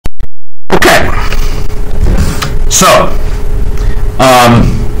So,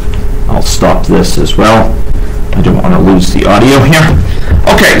 I'll stop this as well. I don't want to lose the audio here.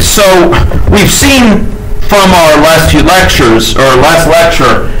 Okay, so we've seen from our last few lectures, or last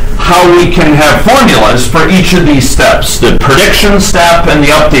lecture, how we can have formulas for each of these steps, the prediction step and the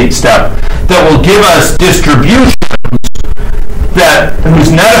update step, that will give us distributions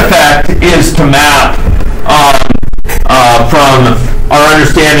whose net effect is to map from our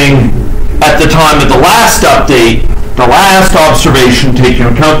understanding at the time of the last update, the last observation, taking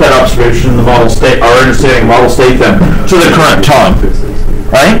into account that observation in the model state, our understanding of model state then, to the current time,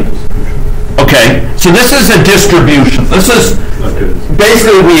 right? Okay, so this is a distribution. This is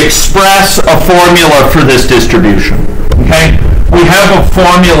basically we express a formula for this distribution. Okay, we have a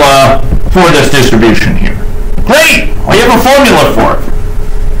formula for this distribution here. Great, we have a formula for it.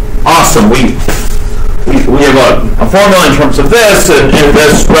 Awesome. We have a formula in terms of this, and in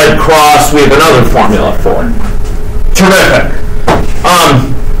this red cross we have another formula for it. Terrific.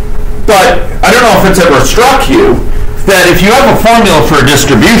 But I don't know if it's ever struck you that if you have a formula for a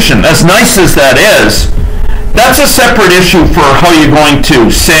distribution, as nice as that is, that's a separate issue for how you're going to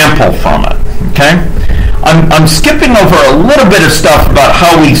sample from it. Okay? I'm skipping over a little bit of stuff about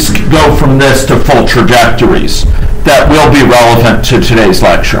how we go from this to full trajectories that will be relevant to today's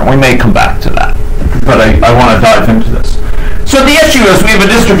lecture. We may come back to that, but I want to dive into this. So the issue is we have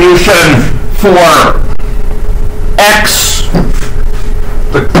a distribution for x,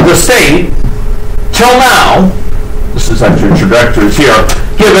 the state, till now. This is actually trajectories here,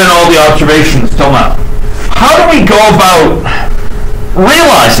 given all the observations till now. How do we go about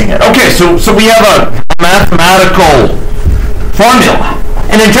realizing it? Okay, so we have a mathematical formula,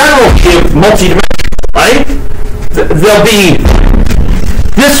 and in general we have multi-dimensional, right? There'll be,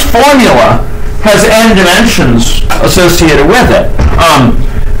 this formula has n dimensions associated with it.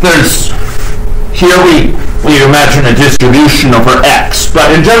 There's, here we imagine a distribution over x,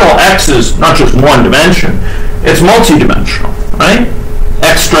 but in general x is not just one dimension, it's multi-dimensional, right?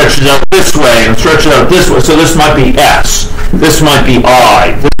 X stretches out this way and stretches out this way, so this might be s, this might be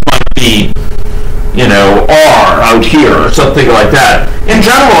I, this might be, r out here, or something like that. In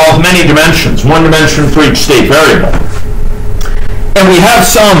general, of many dimensions, one dimension for each state variable. And we have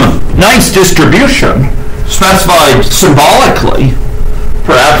some nice distribution specified symbolically,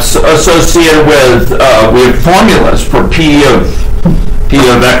 perhaps associated with formulas for p of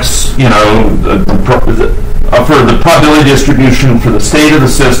x, for the probability distribution for the state of the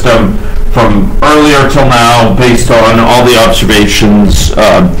system from earlier till now, based on all the observations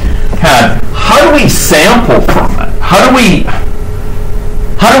had. How do we sample from it? How do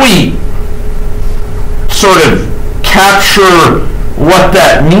we sort of capture what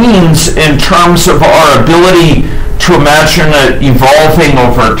that means in terms of our ability to imagine it evolving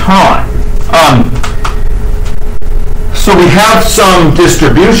over time? So we have some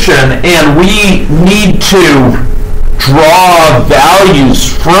distribution, and we need to draw values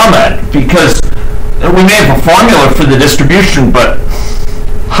from it, because we may have a formula for the distribution, but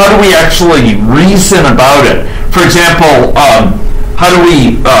how do we actually reason about it? For example, how do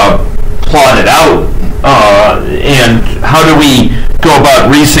we plot it out, and how do we go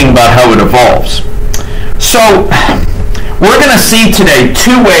about reasoning about how it evolves? So we're going to see today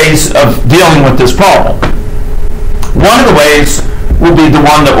two ways of dealing with this problem. One of the ways will be the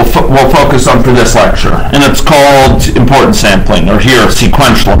one that we'll focus on for this lecture, and it's called importance sampling, or here,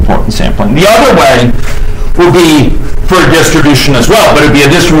 sequential importance sampling. The other way will be for a distribution as well, but it'd be a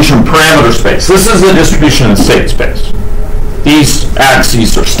distribution parameter space. This is a distribution in state space. These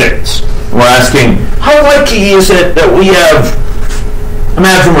axes are states. We're asking, how likely is it that we have,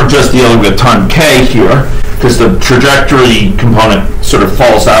 imagine we're just dealing with time k here, because the trajectory component sort of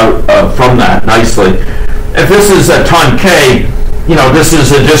falls out from that nicely. If this is at time k, this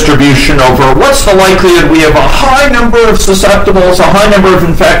is a distribution over what's the likelihood we have a high number of susceptibles, a high number of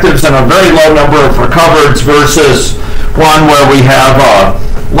infectives, and a very low number of recovereds versus one where we have a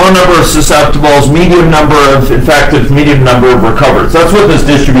low number of susceptibles, medium number of infectives, medium number of recovereds. That's what this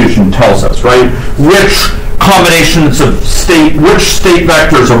distribution tells us, right? Which combinations of which state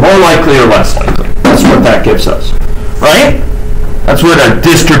vectors are more likely or less likely. That's what that gives us, right? That's what a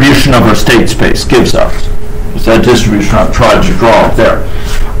distribution of our state space gives us. It's that distribution I've tried to draw up there.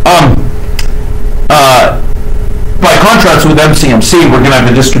 By contrast with MCMC, we're going to have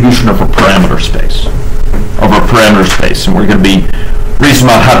a distribution of a parameter space. And we're going to be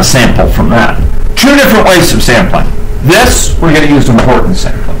reasoning about how to sample from that. Two different ways of sampling. This, we're going to use importance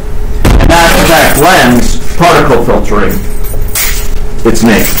sampling. And that, in fact, lends particle filtering its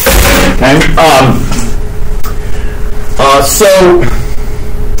name. Okay? So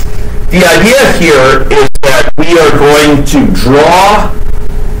the idea here is that we are going to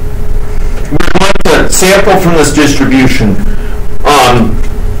we're going to sample from this distribution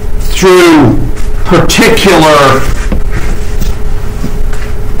through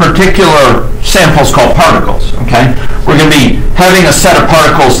particular samples called particles, okay? We're going to be having a set of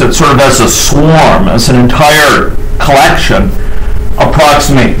particles that sort of as a swarm, as an entire collection,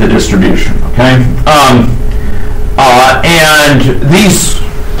 approximate the distribution, okay? And these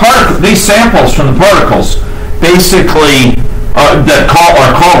samples from the particles basically that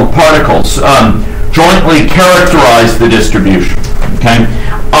are called particles jointly characterize the distribution, okay?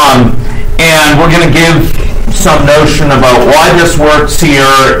 And we're going to give some notion about why this works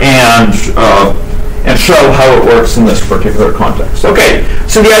here and show how it works in this particular context. Okay,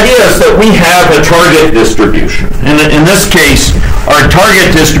 so the idea is that we have a target distribution. In this case, our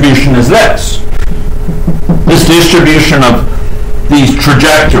target distribution is this distribution of these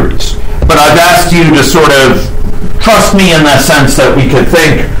trajectories. But I've asked you to sort of trust me in the sense that we could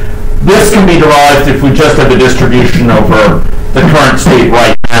think this can be derived if we just have a distribution over the current state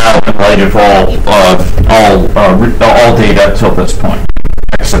right now in light of all data till this point.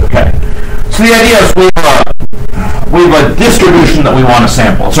 Okay. So the idea is we have a distribution that we want to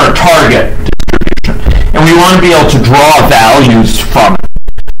sample. It's our target distribution, and we want to be able to draw values from it,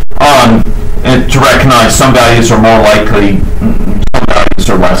 and to recognize some values are more likely, some values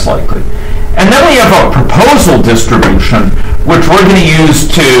are less likely. And then we have a proposal distribution, which we're going to use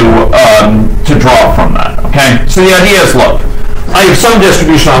to draw from that. Okay. So the idea is, look, I have some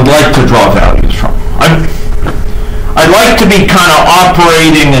distribution I'd like to draw values from. I'd like to be kind of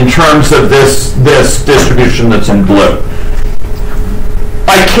operating in terms of this distribution that's in blue.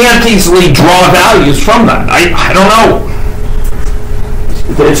 I can't easily draw values from that. I don't know.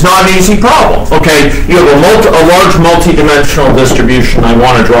 It's not an easy problem. Okay, you have a large multi-dimensional distribution. I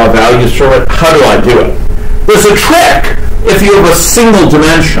want to draw values from it. How do I do it? There's a trick if you have a single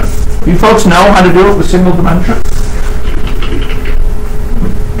dimension. You folks know how to do it with single dimension?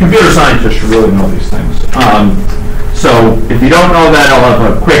 Computer scientists should really know these things. So if you don't know that, I'll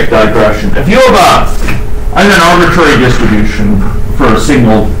have a quick digression. If you have an arbitrary distribution for a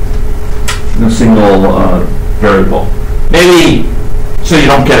single variable, maybe so you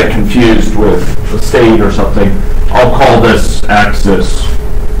don't get it confused with a state or something, I'll call this axis,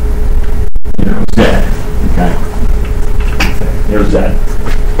 Z. Okay, here's Z,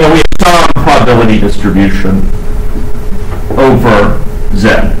 and we have some probability distribution over Z.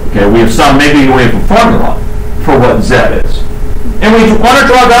 Okay, we have maybe we have a formula for what Z is. And we want to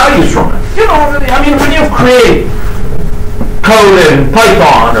draw values from it. When you create code in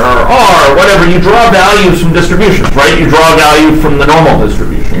Python or R or whatever, you draw values from distributions, right? You draw value from the normal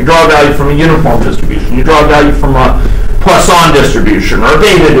distribution. You draw value from a uniform distribution. You draw value from a Poisson distribution or a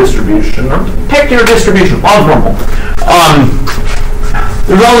beta distribution, or pick your distribution, all normal.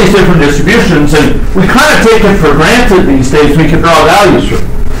 There's all these different distributions, and we kind of take it for granted these days we can draw values from.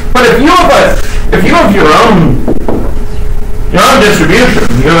 But if you have your own distribution,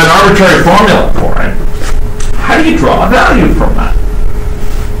 you have an arbitrary formula for it, how do you draw a value from that?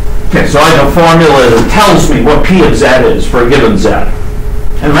 Okay, so I have a formula that tells me what P of Z is for a given Z.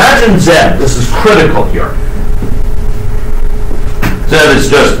 Imagine Z, this is critical here. Z is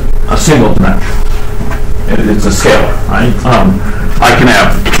just a single dimension. It's a scalar, right? I can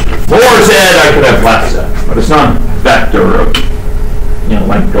have more Z, I could have less Z, but it's not a vector of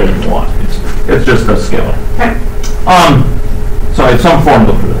length greater than 1. It's just a scalar. Okay. So I have some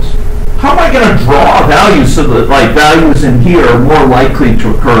formula for this. How am I going to draw values so that values in here are more likely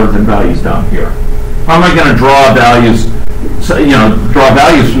to occur than values down here? How am I going to draw values,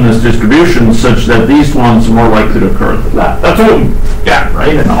 from this distribution such that these ones are more likely to occur than that? That's what we get,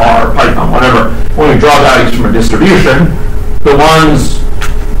 right? In R, Python, whatever. When we draw values from a distribution, the ones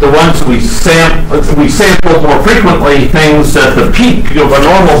we sample more frequently things at the peak of a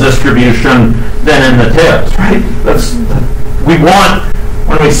normal distribution than in the tails, right?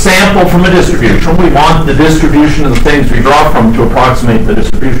 When we sample from a distribution, we want the distribution of the things we draw from to approximate the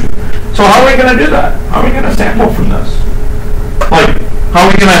distribution. So how are we going to do that? How are we going to sample from this? How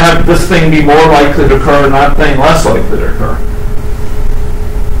are we going to have this thing be more likely to occur and that thing less likely to occur?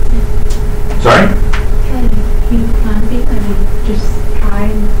 Sorry?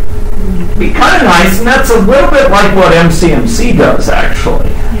 Be kind of nice, and that's a little bit like what MCMC does,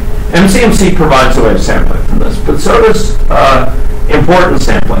 actually. MCMC provides a way of sampling from this, but so does importance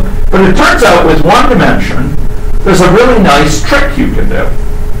sampling. But it turns out with one dimension, there's a really nice trick you can do.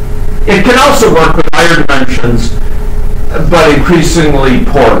 It can also work with higher dimensions, but increasingly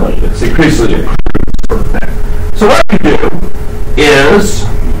poorly. It's increasingly a crude sort of thing. So what you do is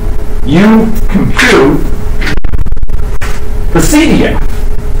you compute compute the CDF.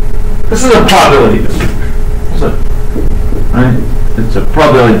 This is a probability distribution. Right? It's a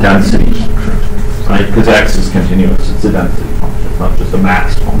probability density function, right? Because X is continuous. It's a density function. It's not just a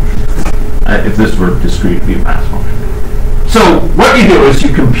mass function. If this were discrete, it'd be a mass function. So what you do is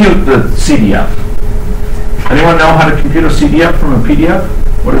you compute the CDF. Anyone know how to compute a CDF from a PDF?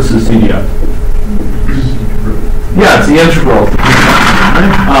 What is the CDF? Yeah, it's the integral.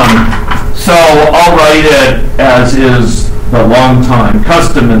 So I'll write it as is the long time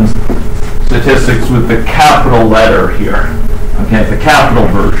custom in statistics with the capital letter here. Okay, the capital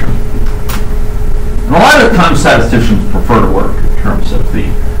version. And a lot of times statisticians prefer to work in terms of the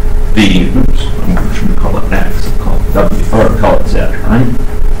oops, I'm going to call it X, I'll call it W, or call it Z, right?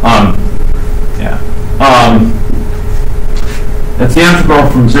 It's the integral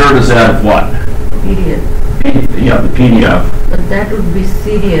from 0 to Z of what? PDF. Yeah, the PDF. But that would be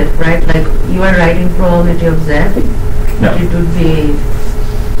CDF, right? Like you are writing probability of Z. Yeah. It would be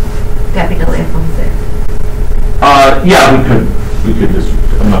capital F of Z. Yeah, we could just,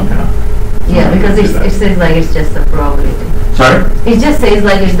 I'm not gonna. Yeah, because it says like it's just the probability. Sorry? It just says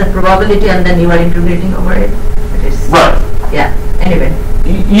like it's the probability and then you are integrating over it. Right. Yeah, anyway.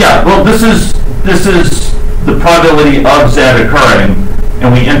 Yeah, well this is the probability of Z occurring,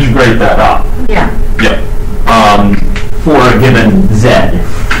 and we integrate that up. Yeah. Yeah. For a given Z.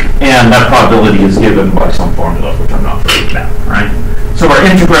 And that probability is given by some formula, which I'm not going to now, right? So we're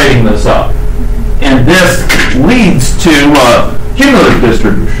integrating this up. And this leads to a cumulative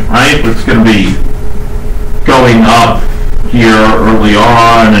distribution, right? It's going to be going up here early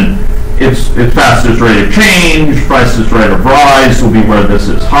on, and its fastest rate of change, fastest rate of rise will be where this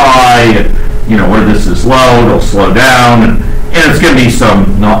is high, and where this is low, it'll slow down, and it's going to be some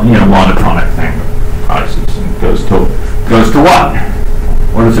monotonic thing that rises and goes to what?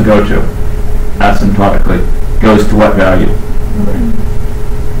 What does it go to? Asymptotically. Goes to what value?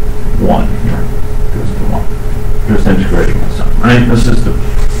 1. Here. Goes to 1. Just integrating this up, right? This is the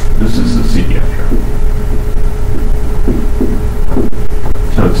CDF here.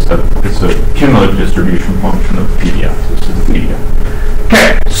 So it's a cumulative distribution function of the PDF. This is the PDF.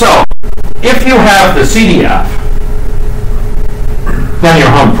 Okay, so if you have the CDF, then you're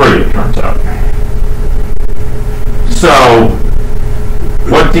home free, it turns out. So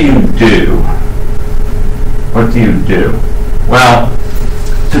what do you do? What do you do? Well,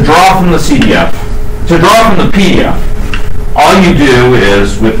 to draw from the CDF, to draw from the PDF, all you do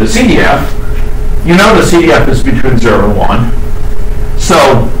is, with the CDF, the CDF is between 0 and 1. So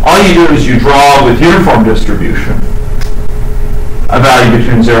all you do is you draw with uniform distribution a value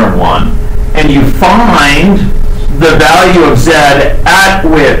between 0 and 1, and you find the value of Z at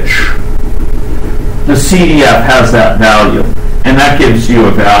which the CDF has that value. And that gives you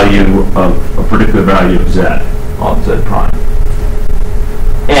a value of a particular value of Z on Z prime.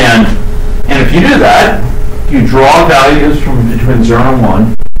 And if you do that, you draw values from between 0 and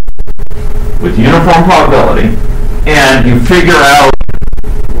 1 with uniform probability, and you figure out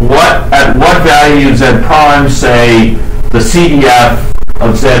at what value Z prime, say, the CDF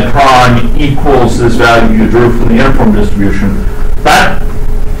of Z prime equals this value you drew from the uniform distribution. That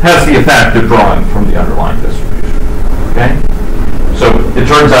has the effect of drawing from the underlying distribution. Okay? So it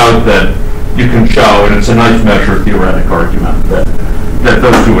turns out that you can show, and it's a nice measure of theoretic argument, that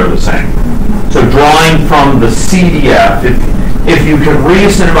those two are the same. So drawing from the CDF, if you can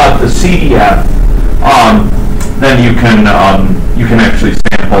reason about the CDF, then you can actually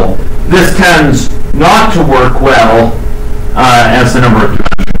sample. This tends not to work well as the number of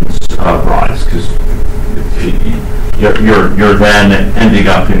dimensions rise, because you're then ending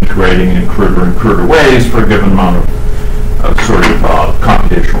up integrating in cruder and cruder ways for a given amount of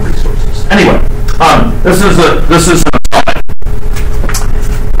computational resources. Anyway, this is an aside.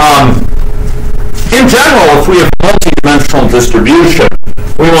 In general, if we have a multi-dimensional distribution,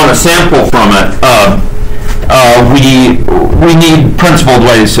 we want to sample from it. We need principled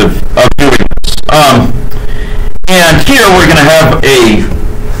ways of doing this. And here we're going to have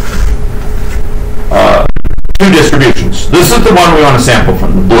two distributions. This is the one we want to sample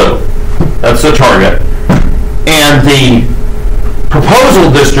from, the blue. That's the target. And the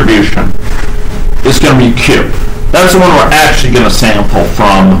proposal distribution is going to be Q. That's the one we're actually going to sample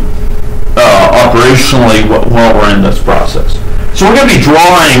from operationally while we're in this process. So we're going to be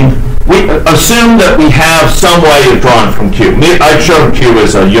drawing, we assume that we have some way of drawing from Q. I've shown Q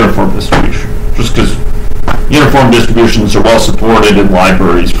as a uniform distribution, just because uniform distributions are well supported in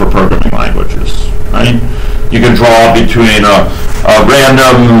libraries for programming languages, right? You can draw between a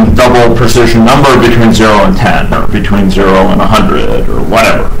random double precision number between 0 and 10, or between 0 and 100, or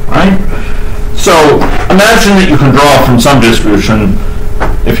whatever, right? So imagine that you can draw from some distribution.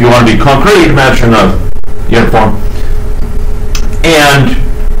 If you want to be concrete, imagine a uniform. And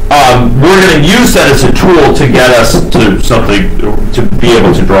we're going to use that as a tool to get us to something, to be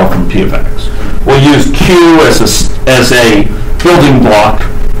able to draw from P of X. We'll use Q as a building block,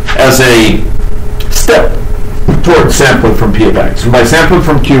 as a step towards sampling from P of X. And by sampling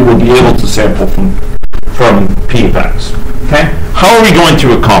from Q, we'll be able to sample from P of X. Okay? How are we going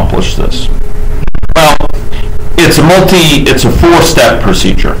to accomplish this? Well, it's a four-step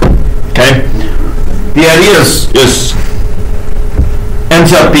procedure. Okay? The idea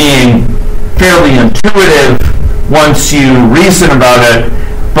ends up being fairly intuitive once you reason about it,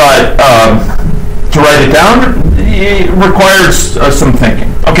 but to write it down, it requires some thinking.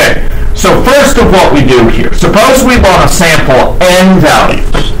 Okay, so first of what we do here, suppose we want to sample n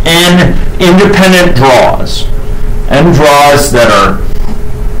values, n independent draws, n draws that are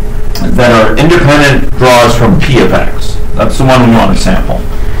independent draws from P of X. That's the one we want to sample.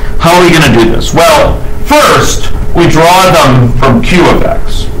 How are we going to do this? Well, first, we draw them from Q of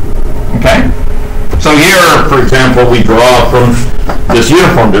X. Okay? So here, for example, we draw from this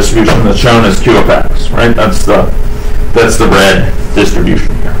uniform distribution that's shown as Q of X, right? That's the red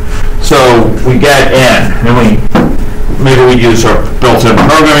distribution here. So we get n, and maybe we use our built-in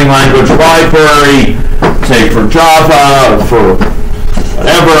programming language library, say for Java or for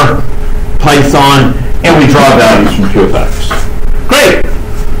whatever, Python, and we draw values from Q of X. Great.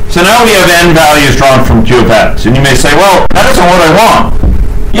 So now we have n values drawn from Q of X, and you may say, well, that isn't what I want.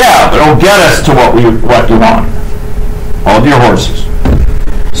 Yeah, but it'll get us to what you want. All of your horses.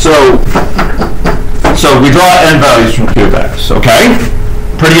 So we draw n values from Q of X, okay?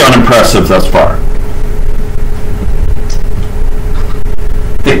 Pretty unimpressive thus far.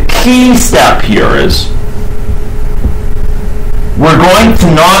 The key step here is we're going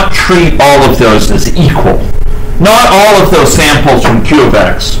to not treat all of those as equal. Not all of those samples from Q of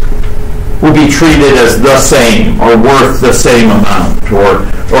X will be treated as the same or worth the same amount or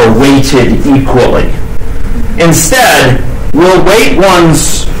weighted equally. Instead, we'll weight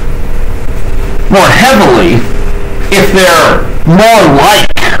ones more heavily if they're more like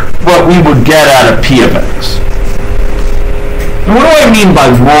what we would get out of P of X. And what do I mean by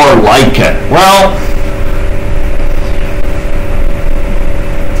more like it? Well,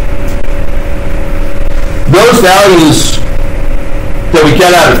 those values that we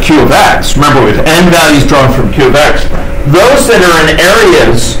get out of Q of X, remember we have n values drawn from Q of X, those that are in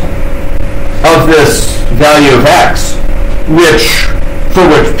areas of this value of X for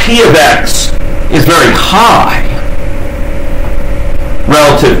which P of X is very high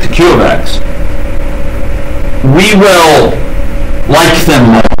relative to Q of X, we will like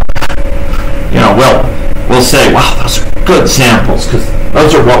them more. We'll say, wow, those are good samples because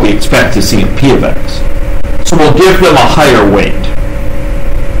those are what we expect to see in P of X. So we'll give them a higher weight.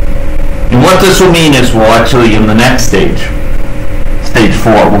 And what this will mean is we'll actually, in the next stage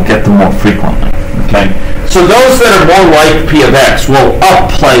 4, we'll get them more frequently. Okay? So those that are more like P of X, we'll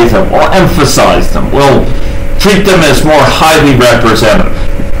upplay them, we'll emphasize them, we'll treat them as more highly representative.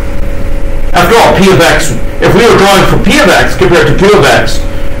 After all, P of X, if we were drawing from P of X compared to Q of X,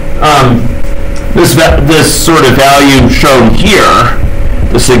 this sort of value shown here,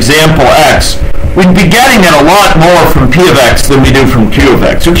 this example X, we'd be getting it a lot more from P of X than we do from Q of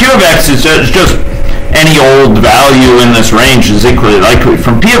X. So Q of X is just any old value in this range is equally likely.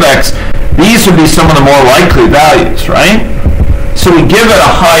 From P of X, these would be some of the more likely values, right? So we give it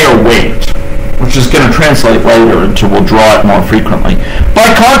a higher weight, which is going to translate later into we'll draw it more frequently.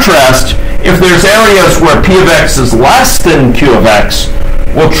 By contrast, if there's areas where P of X is less than Q of X,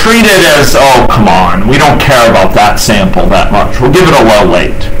 we'll treat it as, oh, come on, we don't care about that sample that much. We'll give it a low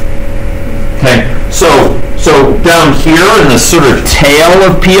weight. Okay, so down here in the sort of tail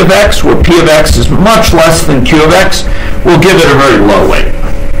of P of X, where P of X is much less than Q of X, we'll give it a very low weight.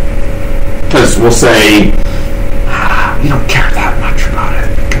 Because we'll say, we don't care that much about it,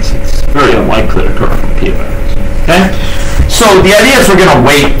 because it's very unlikely to occur from P of X. Okay? So the idea is we're going to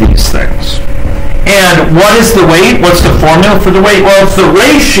weight these things. And what is the weight? What's the formula for the weight? Well, it's the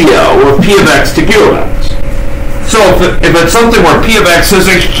ratio of P of X to Q of X. So if it's something where P of X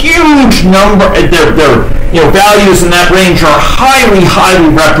is a huge number, their values in that range are highly, highly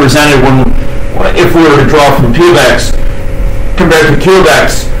represented if we were to draw from P of X compared to Q of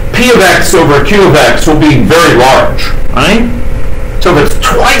X, P of X over Q of X will be very large, right? So if it's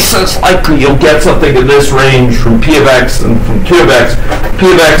twice as likely you'll get something in this range from P of X and from Q of X,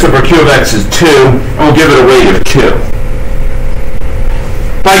 P of X over Q of X is 2, and we'll give it a weight of 2.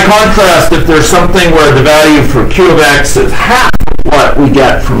 By contrast, if there's something where the value for Q of X is half of what that we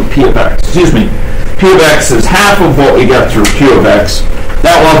get from P of x, P of x is half of what we get through Q of x.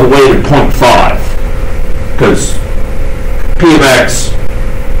 That will have a weight of 0.5 because P of x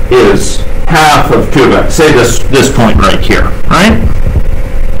is half of Q of x. Say this point right here, right?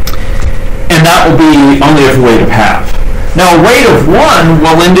 And that will be only have a weight of half. Now, a weight of 1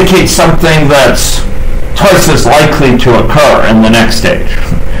 will indicate something that's twice as likely to occur in the next stage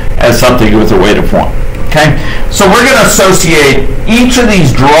as something with a weight of 1. Okay? So we're going to associate each of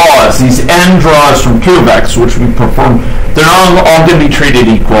these draws, these n draws from Q of x, which we perform, they're all going to be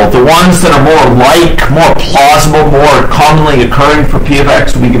treated equal. The ones that are more more plausible, more commonly occurring for P of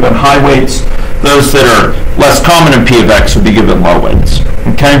x will be given high weights. Those that are less common in P of x will be given low weights.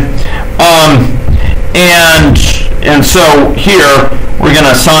 Okay? And so here, we're going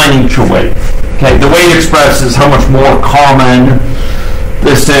to assign each a weight. Okay? The weight expresses how much more common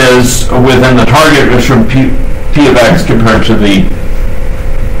this is within the target distribution P of x compared to the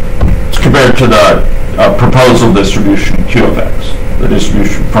proposal distribution Q of x, the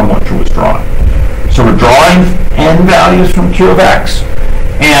distribution from which it was drawn. So we're drawing n values from Q of x,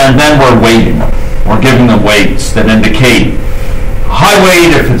 and then we're weighting them. We're giving them weights that indicate high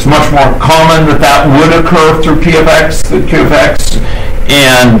weight if it's much more common that would occur through P of x than Q of x,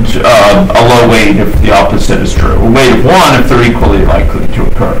 and a low weight if the opposite is true. A weight of 1 if they're equally likely to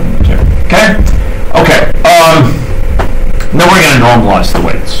occur in the two. Okay? Okay. Then we're going to normalize the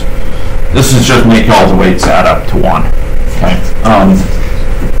weights. This is just making all the weights add up to 1. Okay?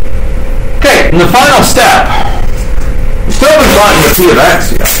 Okay, in the final step, we still haven't gotten the P of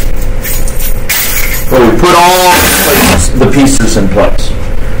x yet. But we put all the pieces in place.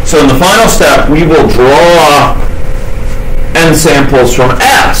 So in the final step, we will draw n samples from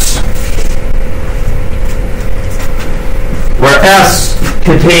S, where S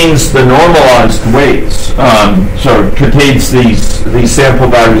contains the normalized weights. So it contains these sample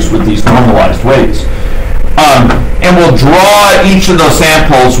values with these normalized weights. And we'll draw each of those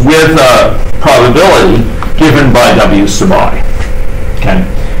samples with a probability given by W sub I. Okay?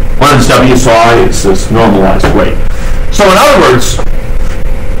 What is W sub I? It's this normalized weight. So in other words,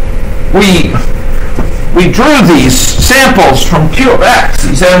 we drew these samples from Q of x,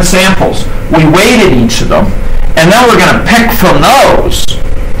 these n samples. We weighted each of them, and then we're going to pick from those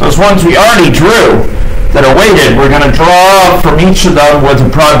ones we already drew that are weighted. We're going to draw from each of them with a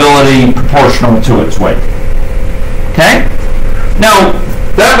probability proportional to its weight. Okay? Now,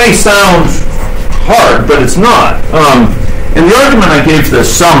 that may sound hard, but it's not. In the argument I gave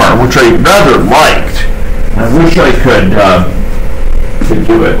this summer, which I rather liked, I wish I could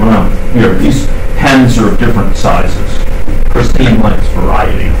do it. Well, here, these pens are of different sizes. Christine likes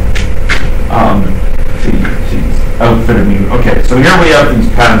variety. She outfitted me. Okay, so here we have these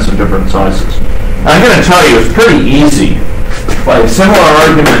pens of different sizes. I'm going to tell you, it's pretty easy, by a similar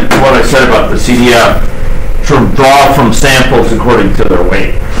argument to what I said about the CDF, to draw from samples according to their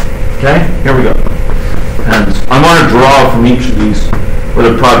weight. Okay, here we go. And I'm going to draw from each of these with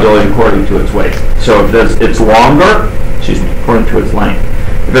a probability according to its weight. So if it's longer, according to its length.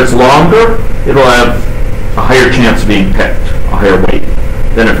 If it's longer, it'll have a higher chance of being picked, a higher weight,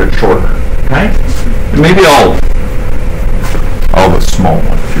 than if it's shorter. Okay? And maybe I'll the small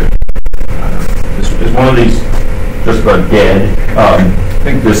one too. Is one of these just about dead? I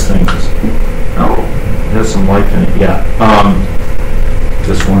think this thing is. Oh, it has some life in it. Yeah.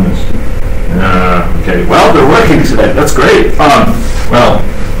 This one is. Okay. Well, they're working today. That's great. Well,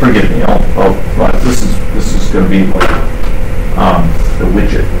 forgive me. This is going to be like the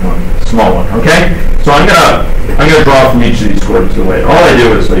widget one, small one. Okay. So I'm gonna draw from each of these according to the weight. All I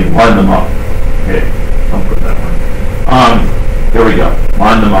do is I line them up. Okay. I'll put that one. Here we go.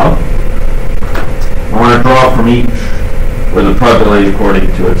 Line them up. I want to draw from each with a probability according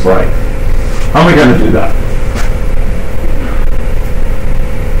to its length. How am I going to do that?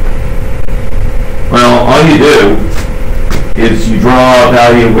 Well, all you do is you draw a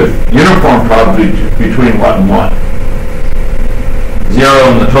value with uniform probability between what and what.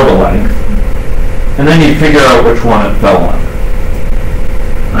 0 and the total length. And then you figure out which one it fell on.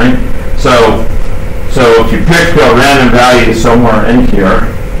 Right? So if you pick a random value somewhere in here,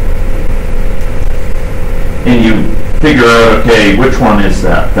 and you figure out, okay, which one is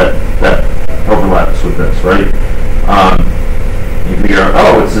that overlaps with this, right? You figure out,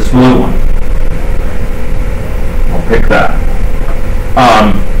 oh, it's this blue one. I'll pick that.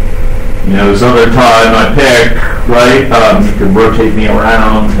 This other time I pick, right? You can rotate me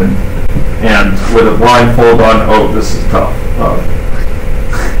around and with a blindfold on. Oh, this is tough.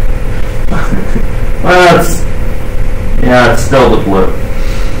 Well, it's still the blue.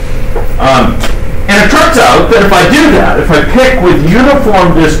 And it turns out that if I do that, if I pick with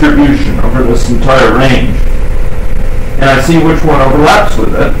uniform distribution over this entire range, and I see which one overlaps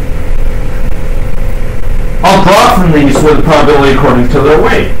with it, I'll draw from these with a probability according to their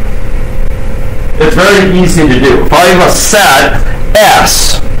weight. It's very easy to do. If I have a set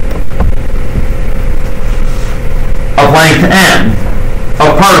S of length n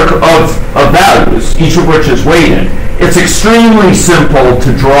of values, each of which is weighted, it's extremely simple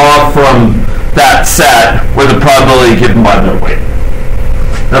to draw from that set with a probability given by their weight.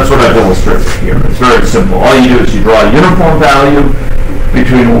 That's what I've illustrated here. It's very simple. All you do is you draw a uniform value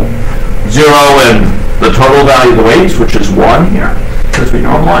between 0 and the total value of the weights, which is 1 here, because we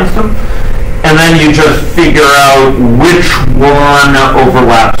normalized them. And then you just figure out which one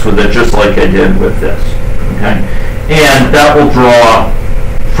overlaps with it, just like I did with this. Okay? And that will draw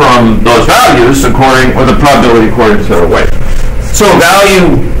from those values with a probability according to their weight. So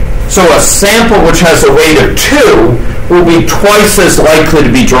a sample which has a weight of 2 will be twice as likely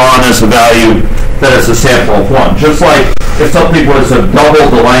to be drawn as a value that is a sample of 1. Just like if something was of double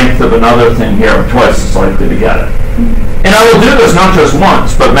the length of another thing here, I'm twice as likely to get it. And I will do this not just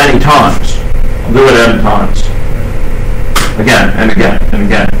once, but many times. I'll do it n times. Again, and again, and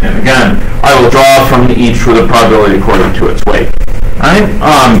again, and again. I will draw from each with a probability according to its weight. Right?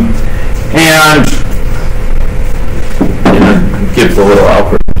 And it gives a little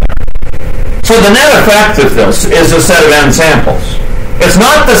algorithm. So the net effect of this is a set of n samples. It's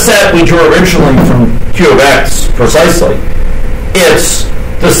not the set we drew originally from Q of x precisely. It's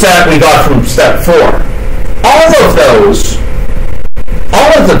the set we got from step 4. All of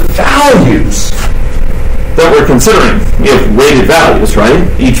the values that we're considering, we have weighted values, right?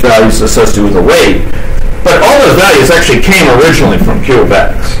 Each value is associated with a weight. But all those values actually came originally from Q of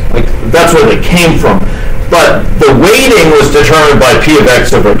x. Like, that's where they came from. But the weighting was determined by P of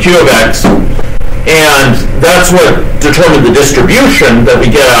x over Q of x, and that's what determined the distribution that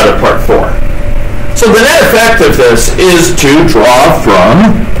we get out of part 4. So the net effect of this is to draw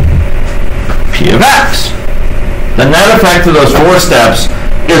from P of x. The net effect of those 4 steps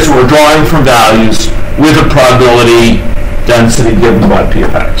is we're drawing from values with a probability density given by P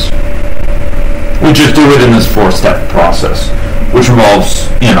of x. We just do it in this 4-step process, which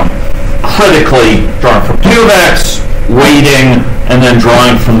involves, critically drawing from Q of x, weighting, and then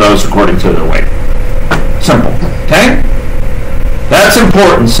drawing from those according to their weight. Simple. Okay? That's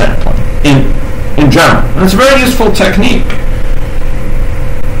important sampling in general. And it's a very useful technique.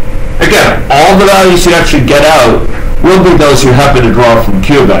 Again, all the values you actually get out will be those you happen to draw from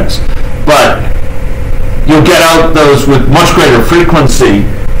Q of x, but you'll get out those with much greater frequency,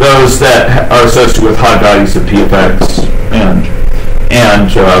 those that are associated with high values of P of x, and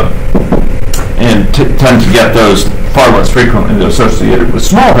tend to get those far less frequently associated with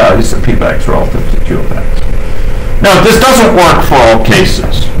small values of P of x relative to Q of x. Now, this doesn't work for all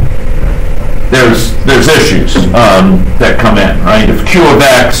cases. There's issues that come in, right? If Q of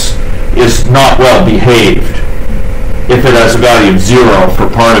x is not well behaved, if it has a value of 0 for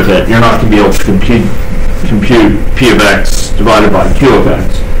part of it, you're not going to be able to compute P of x divided by Q of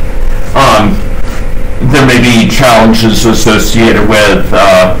x. There may be challenges associated with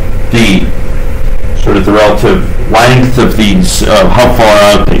the relative length of these, how far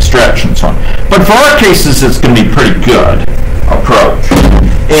out they stretch and so on. But for our cases, it's going to be a pretty good approach.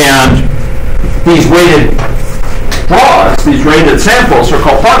 And these weighted draws, these weighted samples, are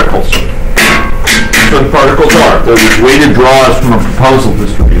called particles. So the particles are these weighted draws from a proposal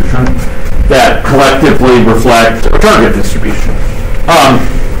distribution that collectively reflect a target distribution.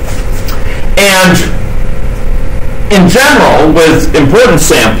 And in general, with importance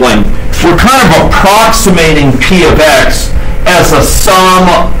sampling, we're kind of approximating P of x as a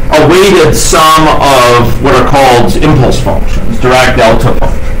weighted sum of what are called impulse functions, Dirac delta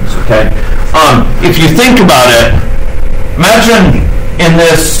functions, okay? If you think about it, imagine in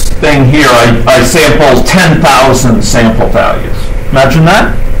this thing here, I sample 10,000 sample values. Imagine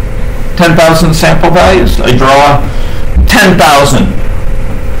that? 10,000 sample values. I draw 10,000.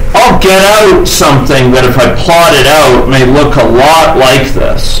 I'll get out something that if I plot it out may look a lot like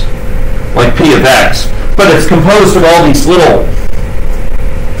this, like P of x, but it's composed of all these little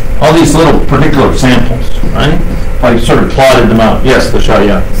particular samples, right? If I sort of plotted them out. Yes,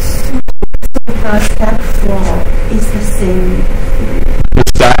 Lashaya. So step 4 is the same. The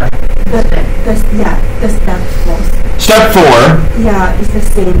stack? The step 4. Step 4. Yeah, it's the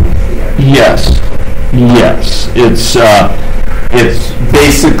same here. Yes. It's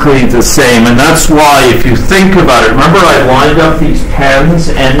basically the same, and that's why if you think about it, remember I lined up these pens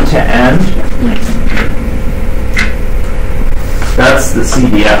end to end? That's the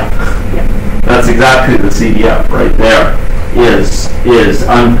CDF. Yeah. That's exactly the CDF right there. Is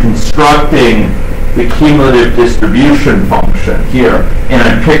I'm constructing the cumulative distribution function here, and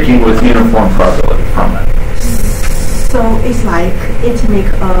I'm picking with uniform probability from it. So it's like it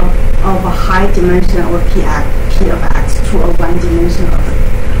make of a high dimension of P of X to a one dimension of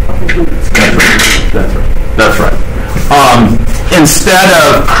a weight. That's right. Instead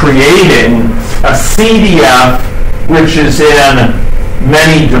of creating a CDF which is in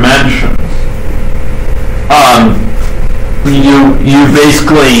many dimensions, you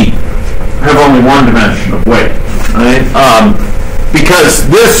basically have only one dimension of weight, right? Because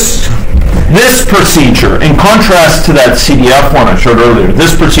this procedure, in contrast to that CDF one I showed earlier,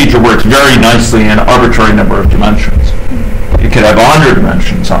 this procedure works very nicely in an arbitrary number of dimensions. You could have 100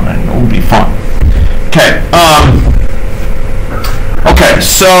 dimensions on it, and it would be fun. Okay.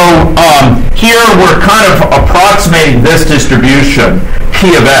 So here we're kind of approximating this distribution,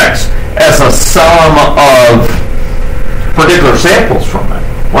 P of X, as a sum of particular samples from it,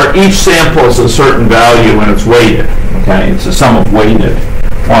 where each sample is a certain value and it's weighted. Okay, it's a sum of weighted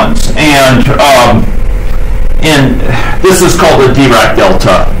ones, and this is called the Dirac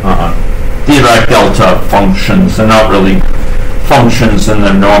delta. Dirac delta functions. They're not really functions in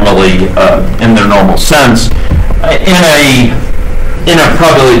their normal sense. In a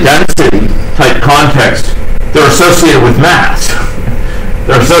probability density type context, they're associated with mass.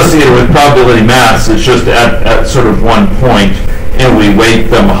 They're associated with probability mass. It's just at sort of one point, and we weight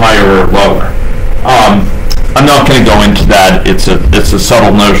them higher or lower. I'm not going to go into that. It's a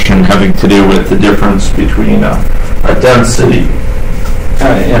subtle notion having to do with the difference between a density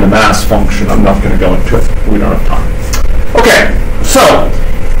and a mass function. I'm not going to go into it. We don't have time. Okay, so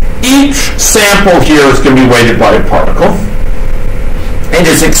each sample here is going to be weighted by a particle. It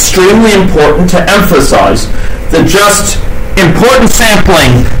is extremely important to emphasize that just important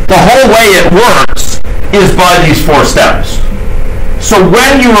sampling, the whole way it works is by these 4 steps. So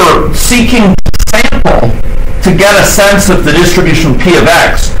when you are seeking to sample to get a sense of the distribution P of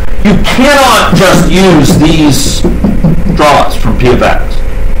X, you cannot just use these draws from P of X.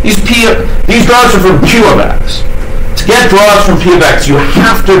 These draws are from Q of X. To get draws from P of X, you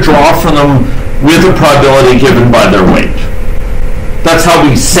have to draw from them with a probability given by their weight. That's how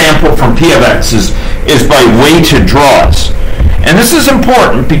we sample from P of X is by weighted draws. And this is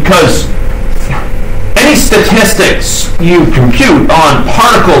important because any statistics you compute on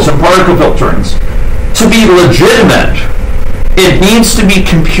particles and particle filterings, to be legitimate, it needs to be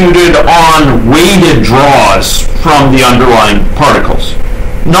computed on weighted draws from the underlying particles.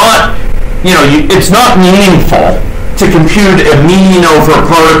 It's not meaningful to compute a mean over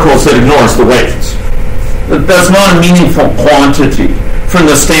particles that ignores the weights. That's not a meaningful quantity from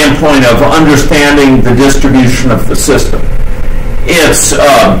the standpoint of understanding the distribution of the system. It's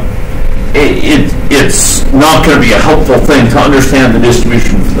not going to be a helpful thing to understand the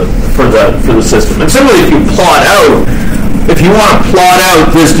distribution for the system. And similarly, if you want to plot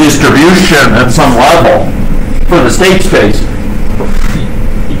out this distribution at some level for the state space,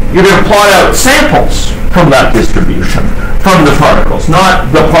 you're going to plot out samples from that distribution, from the particles,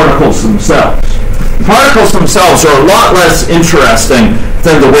 not the particles themselves. Particles themselves are a lot less interesting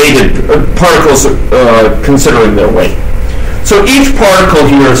than the weighted particles considering their weight. So each particle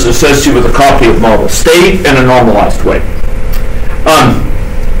here is associated with a copy of model state and a normalized weight.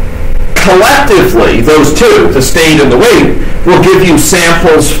 Collectively, those two, the state and the weight, will give you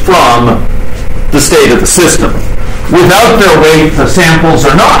samples from the state of the system. Without their weight, the samples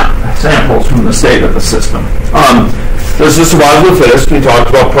are not samples from the state of the system. There's the survival of the fittest. We talked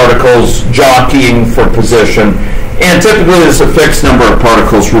about particles jockeying for position, and typically there's a fixed number of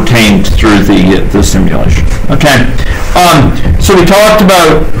particles retained through the simulation. Okay, so we talked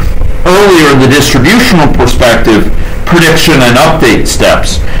about earlier the distributional perspective, prediction and update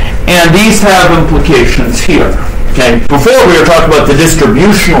steps, and these have implications here. Okay, before we were talking about the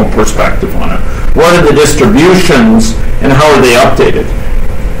distributional perspective on it. What are the distributions and how are they updated?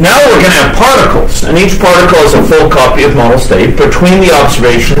 Now we're going to have particles, and each particle is a full copy of model state. Between the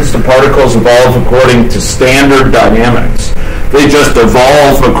observations, the particles evolve according to standard dynamics. They just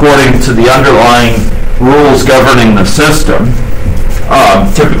evolve according to the underlying rules governing the system,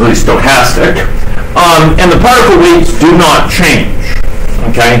 typically stochastic. And the particle weights do not change.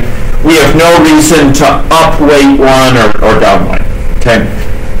 Okay, we have no reason to upweight one or downweight. Okay.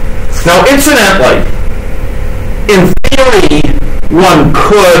 Now, incidentally, in theory, one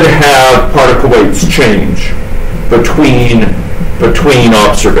could have particle weights change between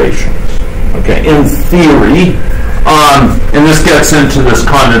observations. Okay, in theory, and this gets into this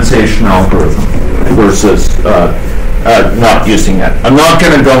condensation algorithm versus not using it. I'm not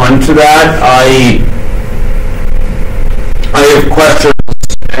going to go into that. I have questions,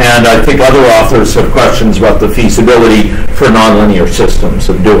 and I think other authors have questions about the feasibility for nonlinear systems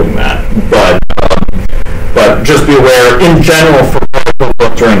of doing that. But just be aware, in general, for particle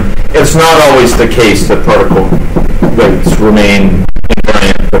filtering, it's not always the case that particle weights remain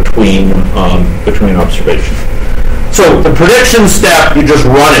invariant between observations. So the prediction step, you just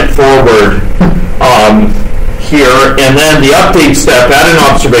run it forward here, and then the update step, add an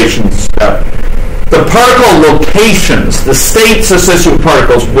observation step. The particle locations, the states associated with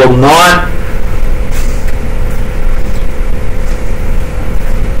particles, will not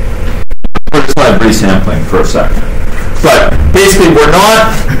resampling for a second. But basically, we're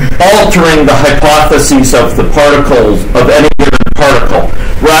not altering the hypotheses of the particles, of any given particle.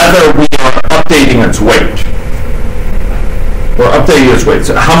 Rather, we are updating its weight. We're updating its weight,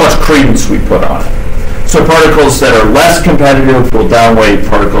 so how much credence we put on it. So particles that are less competitive will downweight,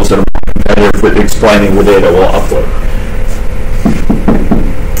 particles that are more competitive with explaining the data will upweight.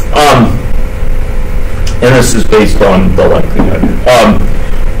 And this is based on the likelihood.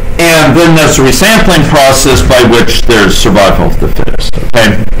 And then there's a resampling process by which there's survival of the fittest.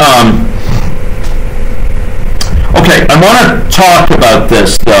 Okay. Okay, I want to talk about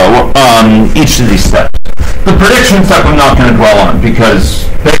this though, each of these steps. The prediction step I'm not going to dwell on because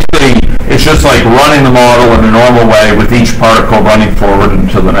basically it's just like running the model in a normal way with each particle running forward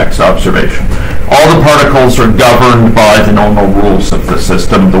until the next observation. All the particles are governed by the normal rules of the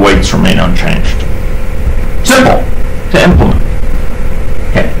system. The weights remain unchanged. Simple to implement.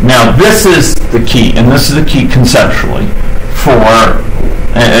 Okay, now this is the key, and this is the key conceptually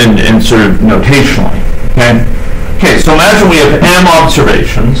and sort of notationally. Okay, so imagine we have m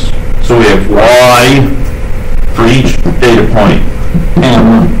observations. So we have y for each data point,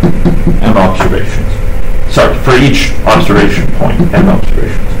 m observations. Sorry, for each observation point, m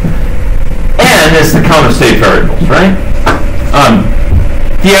observations. N is the count of state variables, right?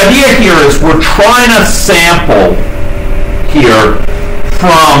 The idea here is we're trying to sample here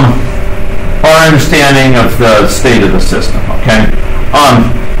from our understanding of the state of the system, okay?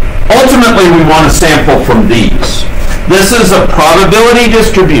 Ultimately, we want to sample from these. This is a probability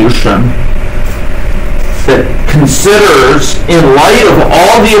distribution that considers, in light of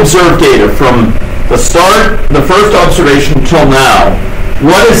all the observed data from the start, the first observation till now,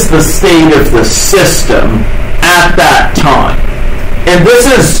 what is the state of the system at that time? And this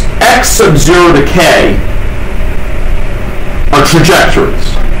is x sub 0 to k are trajectories.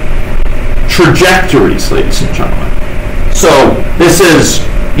 Trajectories, ladies and gentlemen. So this is,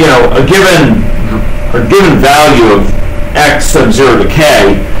 a given value of x sub 0 to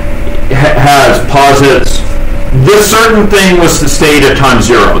k has posits. This certain thing was the state at time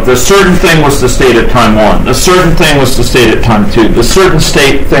 0. This certain thing was the state at time 1. This certain thing was the state at time 2. This certain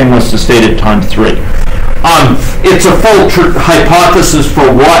thing was the state at time 3. It's a full hypothesis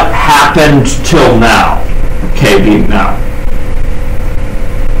for what happened till now, k being now.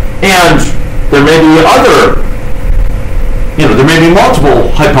 And there may be there may be multiple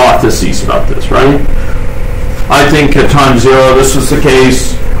hypotheses about this, right? I think at time 0 this was the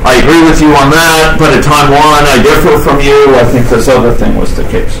case. I agree with you on that, but at time 1 I differ from you. I think this other thing was the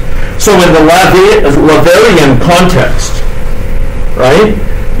case. So in the Leverian context, right,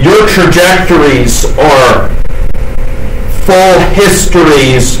 your trajectories are full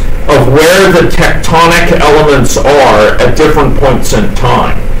histories of where the tectonic elements are at different points in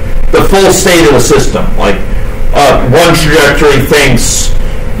time. The full state of the system. Like one trajectory thinks,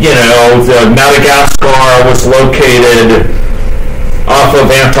 the Madagascar was located off of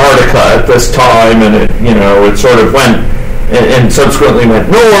Antarctica at this time, and it sort of went and subsequently went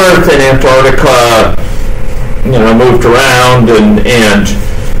north, and Antarctica, moved around, and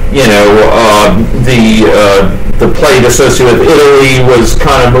the plate associated with Italy was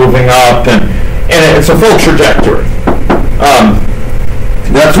kind of moving up, and it's a full trajectory.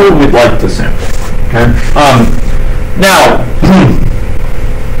 That's what we'd like to sample. Okay. Now,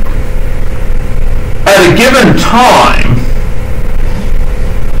 at a given time,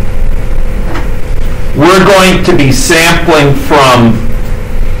 we're going to be sampling from.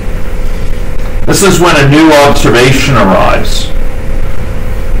 This is when a new observation arrives.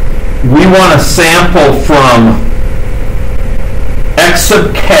 We want to sample from x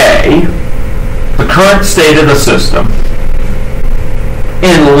sub k, the current state of the system,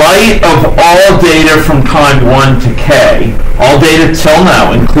 in light of all data from time 1 to k, all data till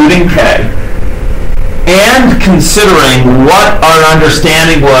now, including k, and considering what our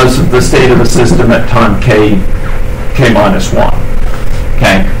understanding was of the state of the system at time k minus 1.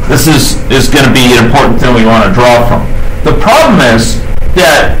 Okay, this is going to be an important thing we want to draw from. The problem is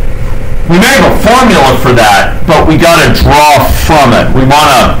that we may have a formula for that, but we got to draw from it. We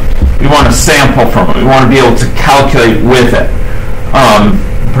want to sample from it. We want to be able to calculate with it,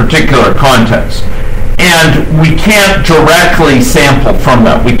 particular context. And we can't directly sample from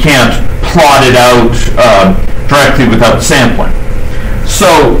that. We can't plot it out directly without sampling.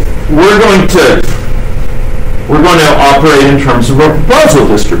 So we're going to operate in terms of a proposal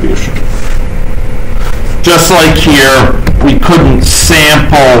distribution. Just like here, we couldn't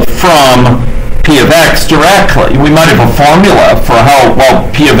sample from P of x directly. We might have a formula for how, well,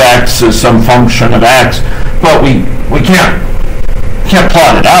 P of x is some function of x, but we can't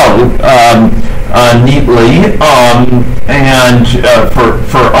plot it out neatly, and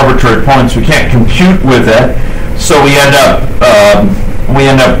for arbitrary points, we can't compute with it. So we end up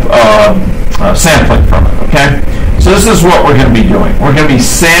sampling from it. Okay. So this is what we're going to be doing. We're going to be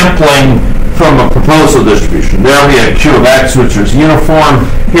sampling from a proposal distribution. There we had Q of x, which is uniform.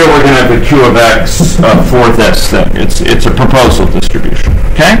 Here we're going to have the Q of x for this thing. It's a proposal distribution,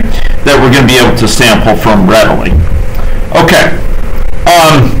 okay, that we're going to be able to sample from readily. Okay.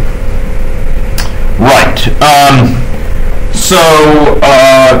 Right. So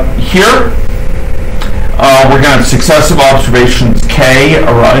here we're going to have successive observations K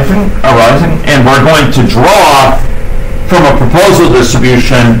arising, and we're going to draw from a proposal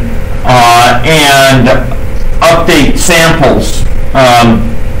distribution and update samples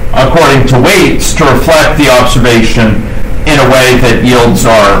according to weights to reflect the observation in a way that yields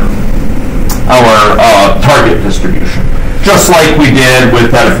our target distribution. Just like we did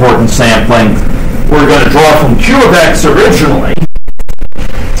with that affordance sampling, we're going to draw from Q of x originally,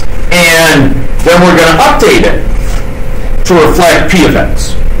 and then we're going to update it to reflect P of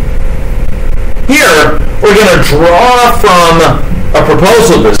x. Here, we're going to draw from a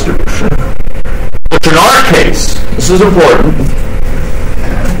proposal distribution, which in our case, this is important,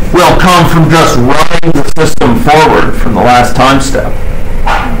 will come from just running the system forward from the last time step.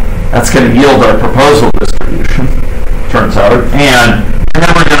 That's going to yield our proposal distribution, turns out, and then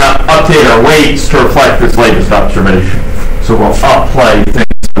we're going to update our weights to reflect this latest observation. So we'll upplay things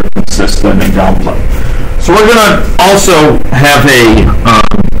that are consistent and downplay. So we're going to also have a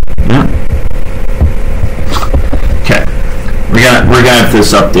okay. We're gonna have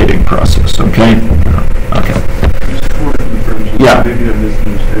this updating process. Okay. Okay. Yeah.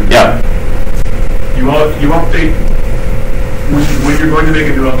 Yeah. You update when you're going to make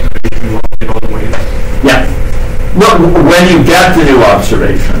a new observation. You update all the weights. Yeah. Well, when you get the new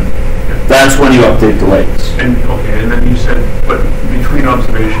observation, that's when you update the weights. And then you said, but between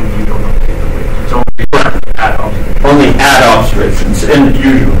observations you don't update the weights. It's only at observations. Only at observations, and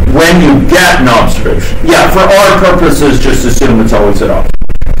when you get an observation. Yeah, for our purposes, just assume it's always at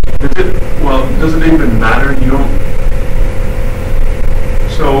observation. Does it even matter? You don't.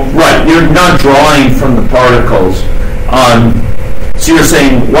 So. Right, you're not drawing from the particles. So you're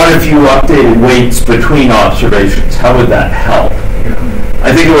saying, what if you updated weights between observations? How would that help? Yeah.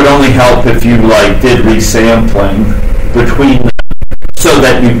 I think it would only help if you did resampling between them, so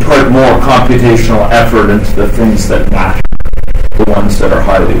that you put more computational effort into the things that matter, the ones that are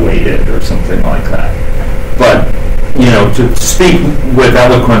highly weighted or something like that. But to speak with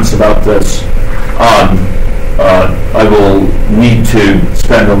eloquence about this, I will need to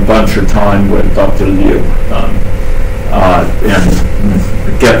spend a bunch of time with Dr. Liu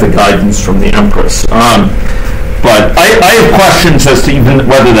and get the guidance from the Empress. But I have questions as to even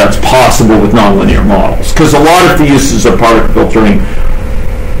whether that's possible with nonlinear models, because a lot of the uses of particle filtering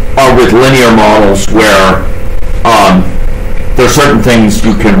are with linear models where there are certain things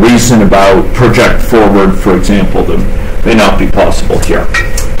you can reason about, project forward, for example, that may not be possible here.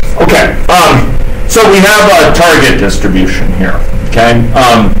 Okay, so we have a target distribution here, okay?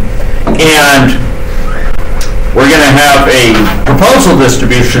 And we're going to have a proposal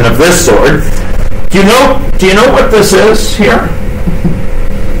distribution of this sort. Do you know what this is here?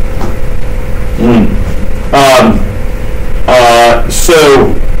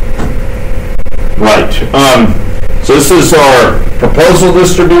 So this is our proposal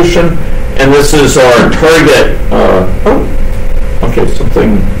distribution, and this is our target. Okay,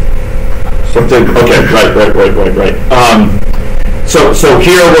 something. Okay, right. So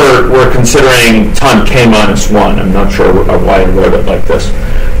here we're considering time k-1. I'm not sure why I wrote it like this,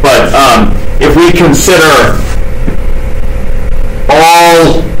 but if we consider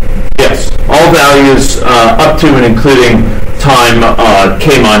all values up to and including time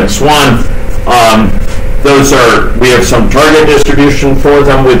k-1, we have some target distribution for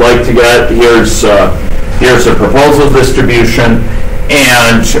them we'd like to get. Here's a proposal distribution,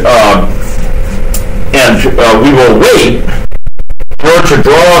 we will wait. In order to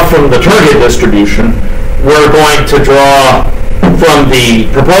draw from the target distribution, we're going to draw from the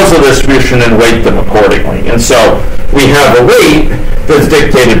proposal distribution and weight them accordingly. And so we have a weight that's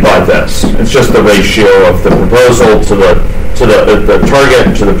dictated by this. It's just the ratio of the proposal to the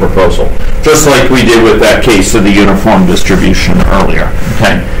target to the proposal, just like we did with that case of the uniform distribution earlier.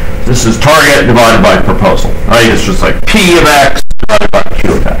 Okay, this is target divided by proposal, right? It's just like P of X divided by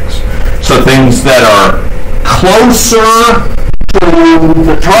Q of X. So things that are closer to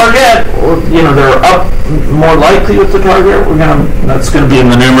the target, or they're up more likely with the target, that's going to be in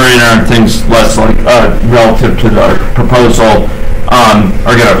the numerator, and things less like relative to the proposal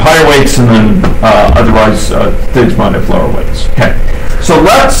are going to have higher weights, and then otherwise things might have lower weights. Okay, so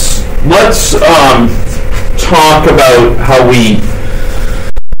let's talk about how we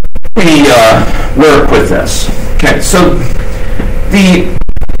work with this. Okay, so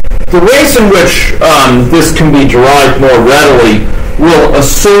the ways in which this can be derived more readily will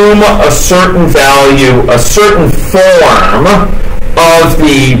assume a certain value, a certain form of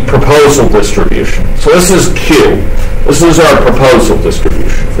the proposal distribution. So this is Q. This is our proposal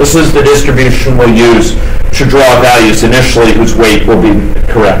distribution. This is the distribution we'll use to draw values initially whose weight will be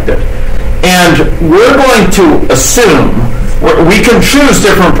corrected. And we're going to assume, we can choose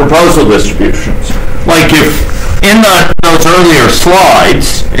different proposal distributions. Like if in those earlier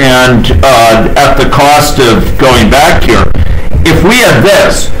slides, and at the cost of going back here, if we had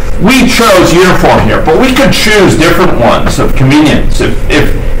this, we chose uniform here, but we could choose different ones of convenience.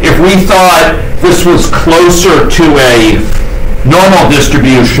 If we thought this was closer to a normal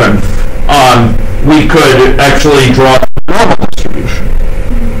distribution, we could actually draw a normal distribution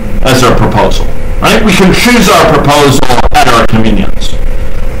as our proposal. Right? We can choose our proposal at our convenience.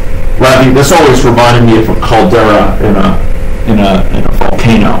 This always reminded me of a caldera in a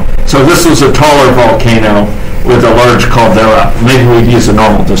volcano. So this was a taller volcano with a large caldera. Maybe we'd use a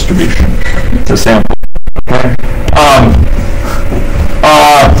normal distribution to sample. Okay.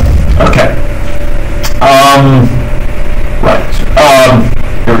 Okay. Right.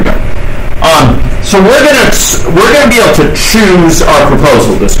 Here we go. So we're gonna be able to choose our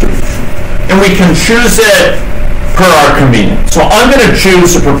proposal distribution, and we can choose it per our convenience. So I'm going to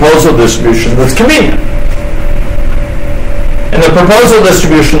choose a proposal distribution that's convenient. And the proposal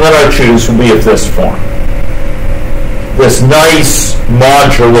distribution that I choose will be of this form. This nice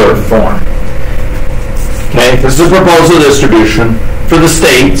modular form. Okay, this is a proposal distribution for the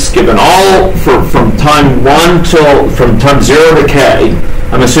states given all from time 1 from time 0 to k.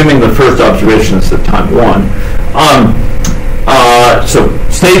 I'm assuming the first observation is at time 1. So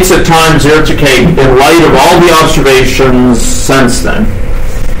states at time 0 to k in light of all the observations since then.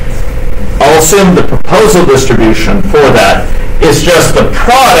 I'll assume the proposal distribution for that is just the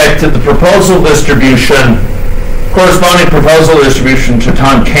product of the proposal distribution, corresponding proposal distribution to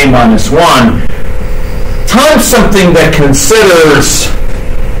time k minus 1, times something that considers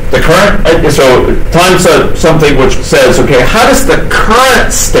the current, so times something which says, okay, how does the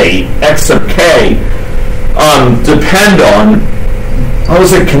current state, x of k, depend on, how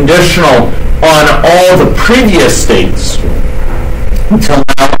is it conditional on all the previous states until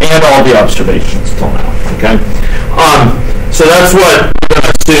now and all the observations till now, okay? So that's what we're going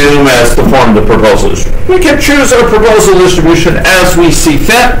to assume as the form of the proposal distribution. We can choose our proposal distribution as we see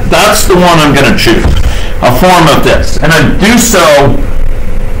fit. That's the one I'm going to choose, a form of this. And I do so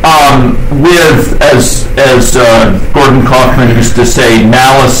with, as Gordon Cochran used to say,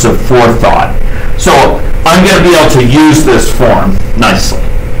 malice of forethought. So I'm going to be able to use this form nicely.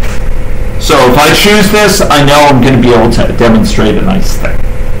 So if I choose this, I know I'm going to be able to demonstrate a nice thing.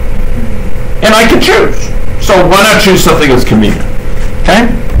 And I can choose. So why not choose something that's convenient? Okay?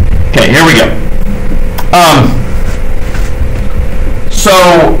 Okay, here we go.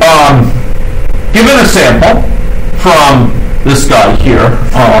 Given a sample from this guy here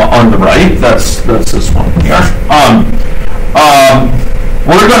on the right, that's this one here,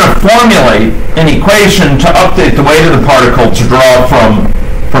 we're going to formulate an equation to update the weight of the particle to draw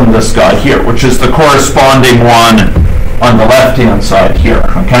from this guy here, which is the corresponding one on the left-hand side here,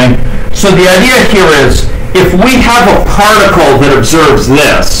 okay? So the idea here is, if we have a particle that observes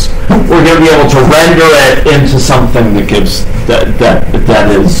this, we're going to be able to render it into something that gives, that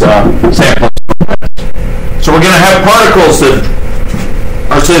is sample. So we're going to have particles that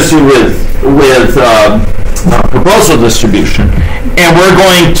are associated with proposal distribution, and we're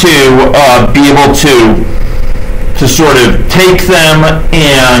going to be able to sort of take them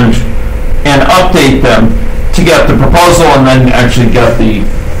and update them to get the proposal and then actually get the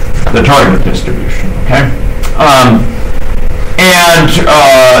target distribution, okay?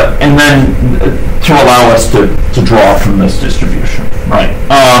 and then to allow us to draw from this distribution, right?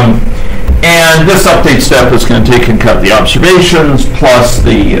 And this update step is going to take into account the observations plus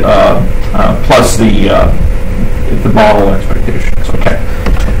the model expectations. Okay.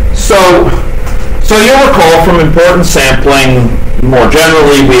 So you'll recall from importance sampling, more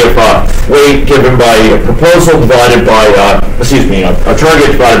generally, we have weight given by a proposal divided by, a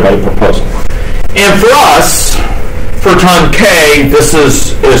target divided by a proposal. And for us, for time k, this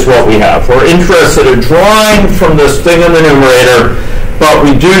is what we have. We're interested in drawing from this thing in the numerator, but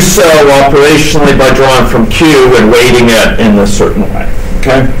we do so operationally by drawing from Q and weighting it in a certain way.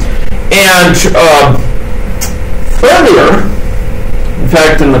 Okay? And earlier, in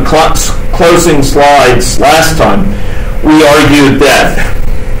fact, in the closing slides last time, we argued that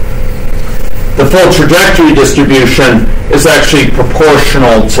the full trajectory distribution is actually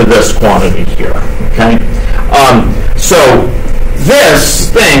proportional to this quantity here. Okay? So this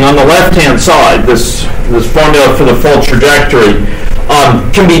thing on the left-hand side, this formula for the full trajectory,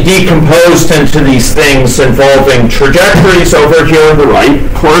 can be decomposed into these things involving trajectories over here on the right,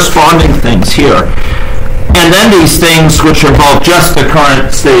 corresponding things here, and then these things which involve just the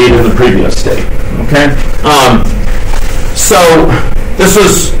current state and the previous state. Okay? So this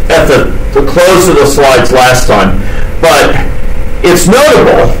was at the close of the slides last time, but it's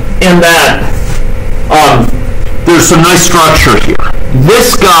notable in that there's some nice structure here.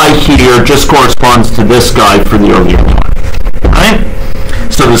 This guy here just corresponds to this guy for the earlier one, right?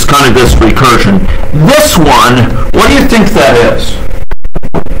 So there's kind of this recursion. This one, what do you think that is?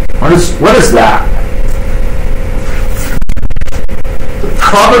 What is that? The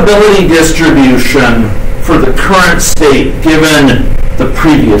probability distribution for the current state given the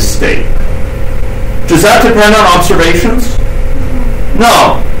previous state. Does that depend on observations?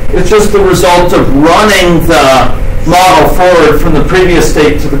 No. It's just the result of running the model forward from the previous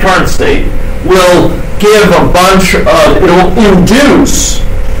state to the current state. Will give a bunch of, it'll induce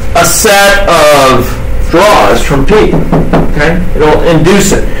a set of draws from P. Okay? It'll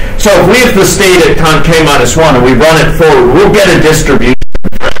induce it. So if we have the state at time k minus 1 and we run it forward, we'll get a distribution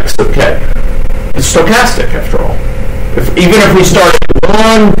for x of k. It's stochastic after all. Even if we start at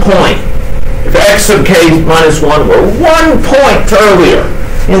 1 point, if x of k minus 1 were 1 point earlier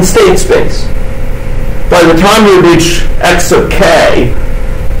in state space, by the time we reach x of k,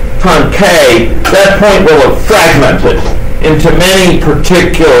 time k, that point will have fragmented into many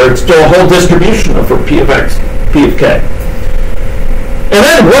particular, it's still a whole distribution over p of x, p of k. And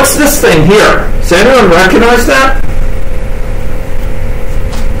then what's this thing here? Does anyone recognize that?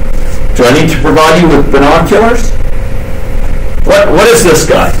 Do I need to provide you with binoculars? What is this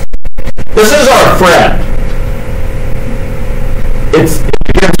guy? This is our friend. It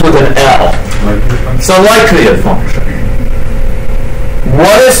begins with an L. It's a likelihood function.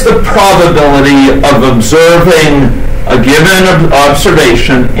 What is the probability of observing a given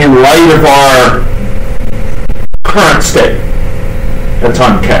observation in light of our current state at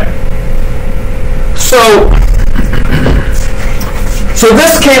time k? So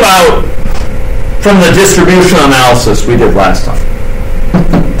this came out from the distribution analysis we did last time.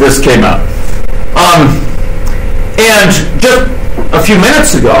 This came out. And just a few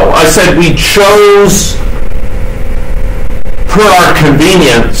minutes ago, I said we chose, per our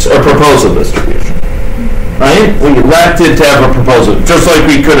convenience, a proposal distribution. Right? We elected to have a proposal, just like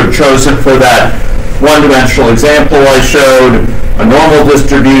we could have chosen for that one-dimensional example I showed, a normal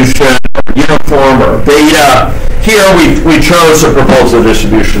distribution, or uniform, or beta. Here we chose a proposal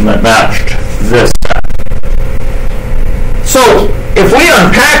distribution that matched this. So if we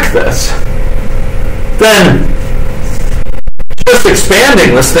unpack this, then just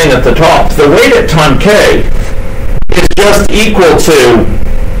expanding this thing at the top, the weight at time k is just equal to,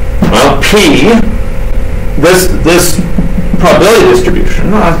 well, p, this probability distribution.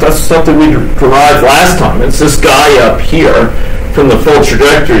 That's something we derived last time. It's this guy up here from the full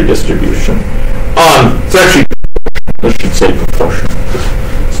trajectory distribution. It's actually, I should say proportional.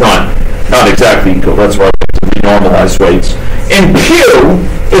 It's not exactly equal. That's why we normalize weights. And Q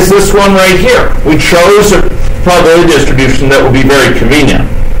is this one right here. We chose a probability distribution that will be very convenient.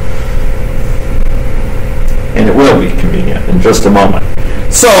 And it will be convenient in just a moment.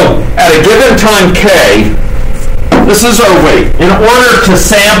 So at a given time k, this is our weight. In order to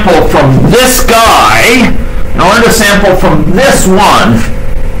sample from this guy, in order to sample from this one,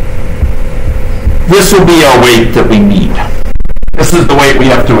 this will be our weight that we need. This is the weight we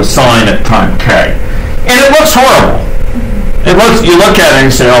have to assign at time k. And it looks horrible. You look at it and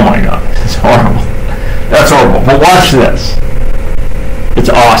you say, oh my God, it's horrible. That's horrible. But watch this. It's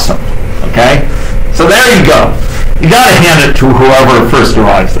awesome. Okay? So there you go. you got to hand it to whoever first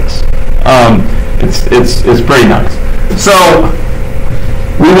derives this. It's pretty nice. So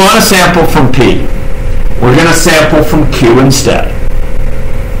we want to sample from P. We're going to sample from Q instead.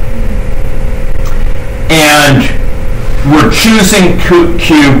 And we're choosing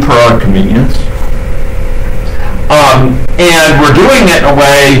Q per our convenience. And we're doing it in a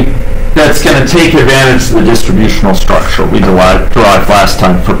way that's going to take advantage of the distributional structure we derived last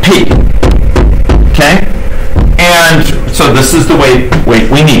time for P. Okay? And so this is the weight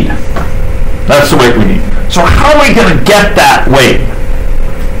we need. That's the weight we need. So how are we going to get that weight?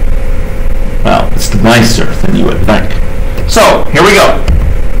 Well, it's nicer than you would think. So here we go.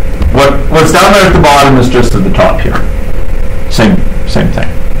 What's down there at the bottom is just at the top here. Same thing.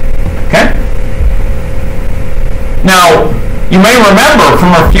 Okay? Now, you may remember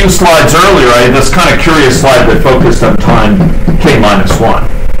from a few slides earlier, I had this kind of curious slide that focused on time k minus 1,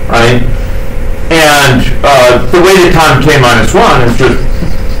 right? And the weighted time k minus 1 is just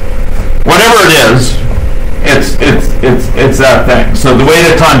whatever it is, it's that thing. So the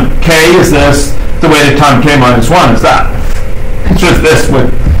weighted time k is this, the weighted time k minus 1 is that. It's just this with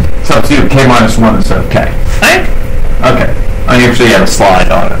substitute k minus 1 instead of k. Right? Okay. I actually had a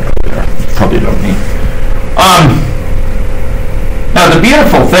slide on it earlier. Probably don't need. Now the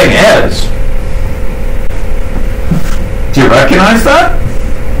beautiful thing is, do you recognize that?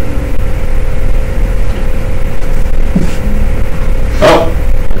 Oh,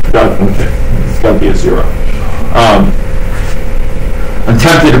 okay. It's got to be a 0. I'm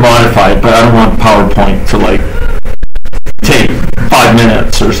tempted to modify it, but I don't want PowerPoint to take 5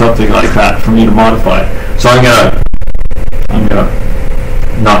 minutes or something like that for me to modify it. So I'm gonna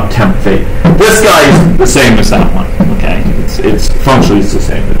not tempt fate. This guy is the same as that one. Okay, it's functionally it's the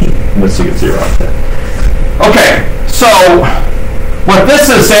same. It's missing a 0 out there. Okay, so what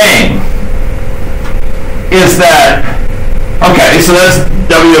this is saying is that so that's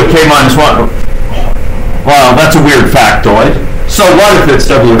WK minus 1. Wow, that's a weird factoid. So what if it's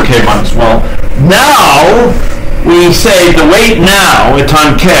WK minus 1? Now we say the weight now at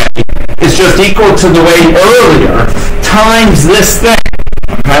time k is just equal to the weight earlier times this thing.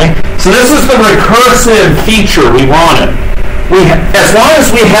 Okay? So this is the recursive feature we wanted. As long as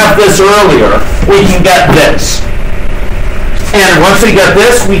we have this earlier, we can get this. And once we get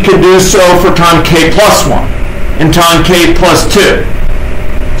this, we can do so for time k plus 1 and time k plus 2.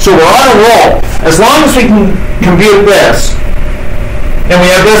 So we're on a roll. As long as we can compute this, and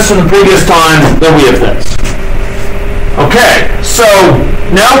we have this from the previous time, then we have this. Okay, so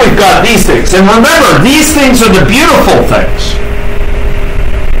now we've got these things. And remember, these things are the beautiful things.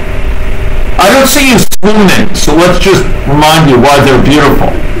 I don't see you swooning, so let's just remind you why they're beautiful.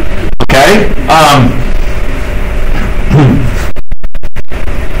 Okay?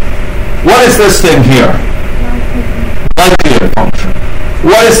 What is this thing here? Likelihood function.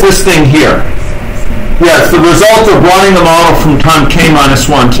 What is this thing here? Yeah, it's the result of running the model from time k minus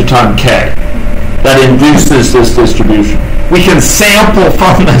 1 to time k that induces this distribution. We can sample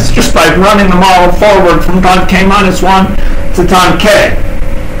from this just by running the model forward from time k minus 1 to time k.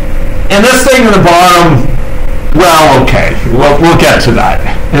 And this thing in the bottom, well, okay, we'll get to that.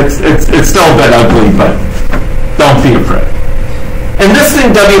 It's still a bit ugly, but don't be afraid. And this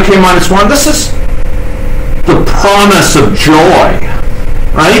thing, WK minus 1, this is the promise of joy,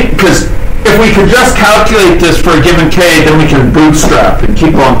 right? Because if we could just calculate this for a given k, then we can bootstrap and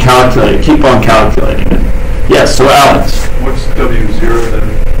keep on calculating it. Yes, so Alex. What's W0 then?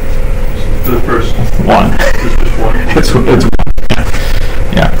 The first 1. It's just 1. It's 1.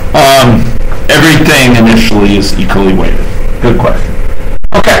 Yeah. Everything initially is equally weighted. Good question.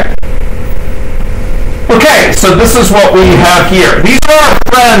 Okay. Okay, so this is what we have here. These are our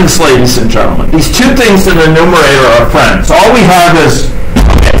friends, ladies and gentlemen. These two things in the numerator are friends. All we have is,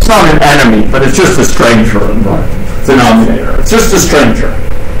 it's not an enemy, but it's just a stranger in the denominator. It's just a stranger.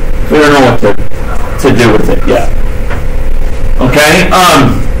 We don't know what to do with it yet. Okay?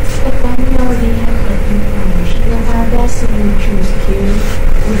 But when we already have that information, then I guess we choose Q.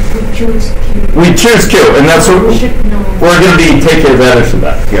 We choose Q, and that's what we're going to be taking advantage of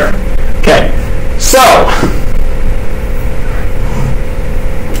that here. Okay. So,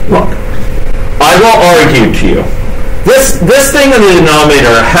 look, I will argue to you. This thing in the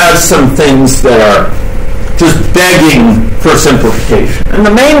denominator has some things that are just begging for simplification. And the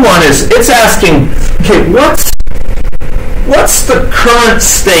main one is it's asking, okay, what's the current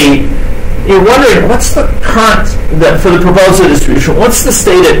state? You're wondering what's the current for the proposal distribution? What's the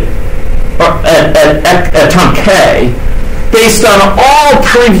state at time k based on all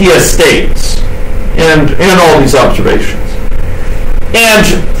previous states and all these observations? And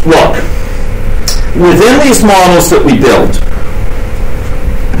look, within these models that we build,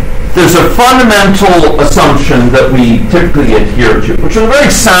 there's a fundamental assumption that we typically adhere to, which is a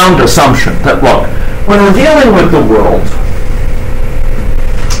very sound assumption that, look, when we're dealing with the world,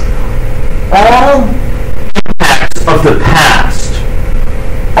 all impacts of the past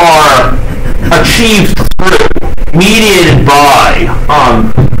are achieved through, mediated by,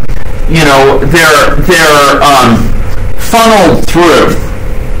 they're funneled through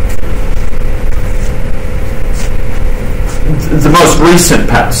the most recent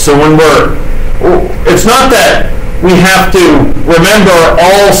past. So it's not that we have to remember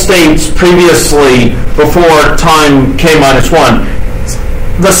all states previously before time k-1.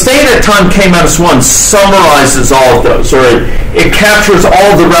 The state at time k-1 summarizes all of those, or it captures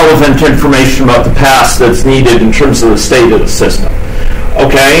all the relevant information about the past that's needed in terms of the state of the system.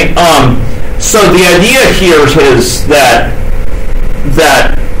 Okay? So the idea here is that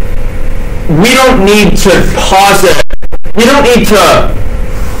we don't need to posit, we don't need to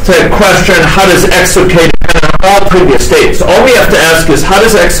question how does XOK depend on all previous states. All we have to ask is how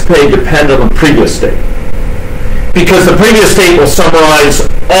does XOK depend on the previous state? Because the previous state will summarize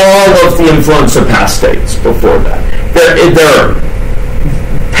all of the influence of past states before that. Their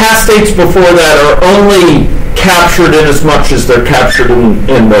past states before that are only captured in as much as they're captured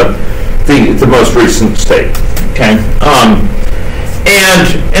in the most recent state. Okay?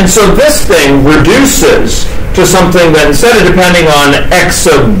 And so this thing reduces to something that instead of depending on x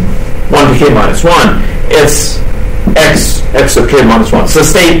of 1 to k-1, it's x of k-1. It's the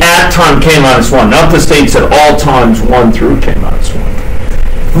state at time k-1, not the states at all times 1 through k-1.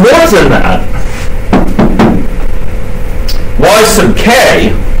 More than that, y sub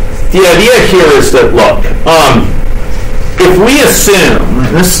k, the idea here is that, look, if we assume,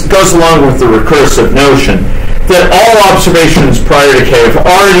 and this goes along with the recursive notion, that all observations prior to k have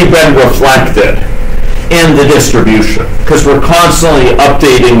already been reflected in the distribution, because we're constantly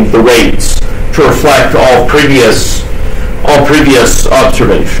updating the weights to reflect all previous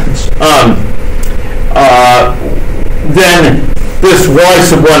observations. Then this y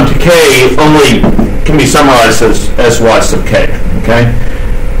sub 1 to k only can be summarized as y sub k. Okay.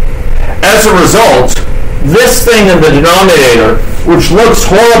 As a result, this thing in the denominator, which looks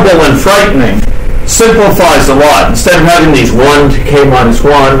horrible and frightening, simplifies a lot. Instead of having these 1 to k-1,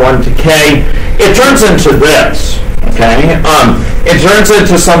 1 to k, it turns into this. Okay? It turns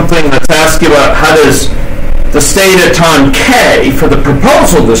into something that's asking about how does the state at time k for the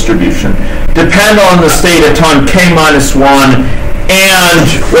proposal distribution depend on the state at time k-1, and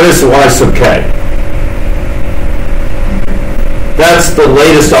what is the y sub k? That's the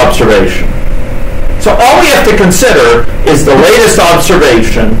latest observation. So all we have to consider is the latest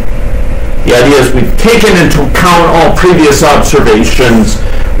observation. The idea is we've taken into account all previous observations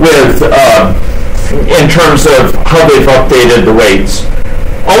with, in terms of how they've updated the weights.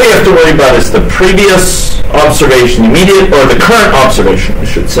 All we have to worry about is the previous observation, immediate, or the current observation, I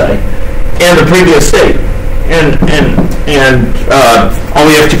should say, and the previous state. And all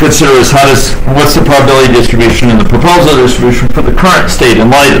we have to consider is what's the probability distribution and the proposal distribution for the current state in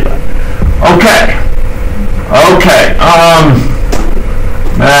light of that. Okay.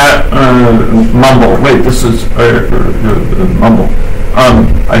 Mumble. Wait, this is mumble.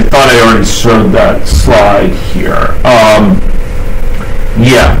 I thought I already showed that slide here.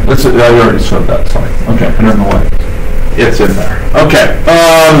 Yeah, I already showed that slide. Okay, I don't know why it's in there. Okay.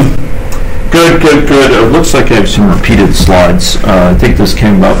 Good. It looks like I have some repeated slides. I think this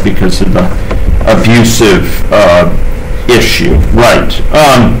came about because of the abusive issue. Right.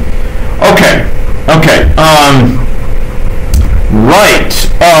 Okay. Right.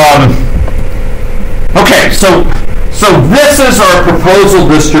 Okay, so this is our proposal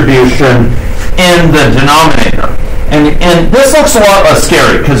distribution in the denominator. And this looks a lot less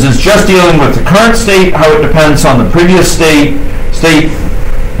scary because it's just dealing with the current state, how it depends on the previous state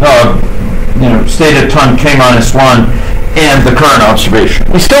at time k-1, and the current observation.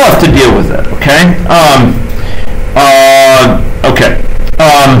 We still have to deal with it, okay?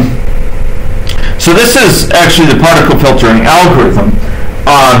 So this is actually the particle filtering algorithm.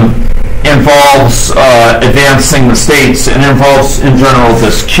 Involves advancing the states and involves, in general,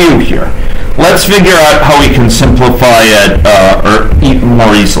 this Q here. Let's figure out how we can simplify it or even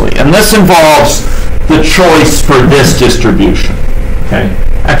more easily. And this involves the choice for this distribution. Okay.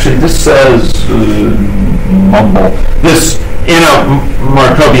 Actually, this says mumble. This in a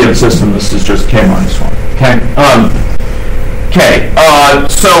Markovian system, this is just k-1. Okay.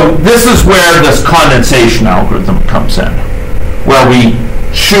 So this is where this condensation algorithm comes in, where we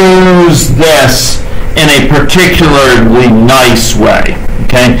choose this in a particularly nice way.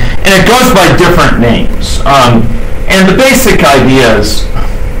 Okay, and and it goes by different names. And the basic idea is,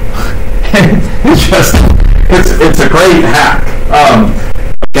 it's a great hack.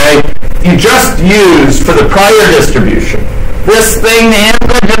 Okay, you just use for the prior distribution this thing in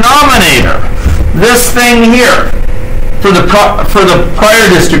the denominator, this thing here. For the prior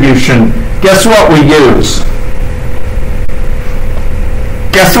distribution, guess what we use?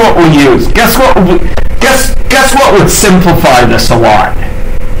 Guess what we use? Guess what would simplify this a lot?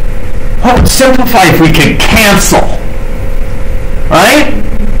 What would simplify if we could cancel? Right?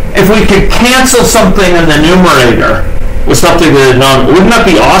 If we could cancel something in the numerator with something in the denominator, wouldn't that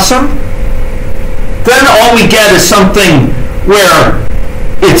be awesome? Then all we get is something where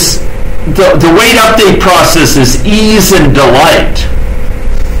it's the weight update process is ease and delight.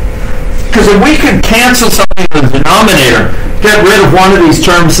 Because if we could cancel something in the denominator, get rid of one of these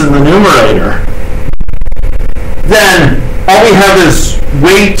terms in the numerator, then all we have is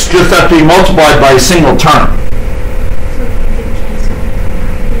weights just have to be multiplied by a single term.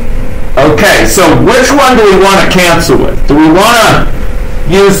 Okay, so which one do we want to cancel with? Do we want to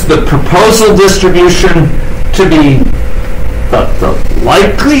use the proposal distribution to be the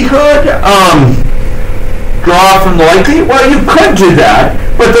likelihood? Draw from the likelihood? Well, you could do that,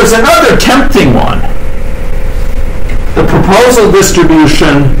 but there's another tempting one. The proposal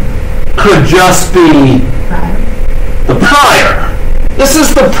distribution could just be the prior. This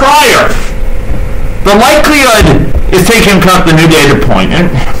is the prior. The likelihood is taking into account the new data point, and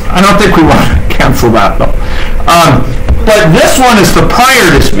I don't think we want to cancel that though. But this one is the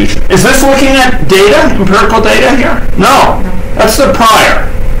prior distribution. Is this looking at data, empirical data here? No, that's the prior.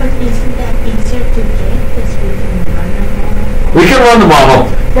 But isn't that easier to get because we can run the model? We can run the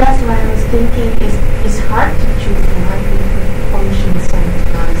model. That's why I was thinking it's hard to choose the likelihood function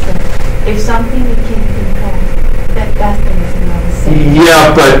sometimes. If something we can control, that's the reason I was saying.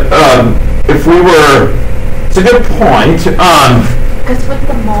 Yeah, but if we were, it's a good point. Because with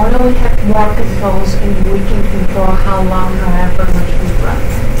the model, we have more controls and we can control how long, however much we run.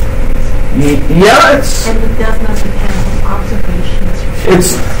 Yeah, it's... And it does not depend on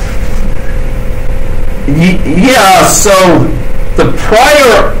observations. Yeah, so the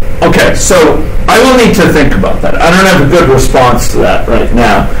prior... Okay, so I will need to think about that. I don't have a good response to that right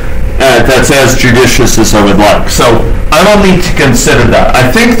now. That's as judicious as I would like. So I will need to consider that.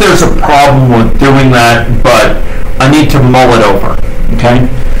 I think there's a problem with doing that, but I need to mull it over. Okay?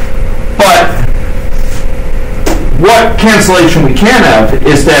 But what cancellation we can have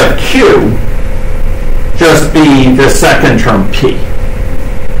is to have Q just be the second term P.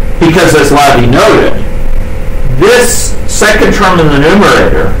 Because as Lavi noted, this second term in the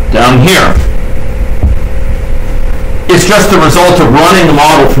numerator down here is just the result of running the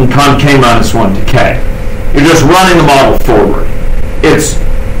model from time k minus 1 to k. You're just running the model forward. It's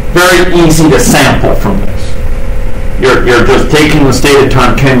very easy to sample from this. You're just taking the state at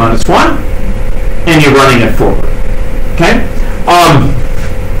time k minus 1 and you're running it forward. Okay?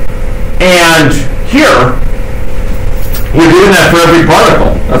 And here, you're doing that for every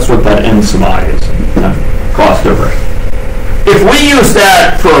particle. That's what that n sub I is, cost over it. If we use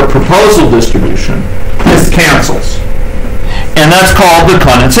that for a proposal distribution, this cancels. And that's called the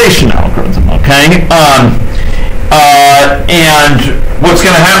condensation algorithm, okay? And what's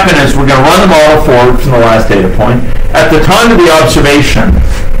going to happen is we're going to run the model forward from the last data point. At the time of the observation,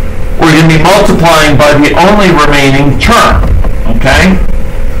 we're going to be multiplying by the only remaining term, okay?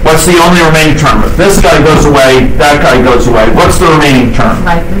 What's the only remaining term? If this guy goes away, that guy goes away, what's the remaining term?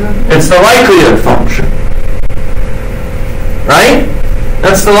 Likelihood. It's the likelihood function. Right?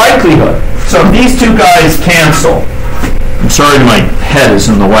 That's the likelihood. So if these two guys cancel, I'm sorry my head is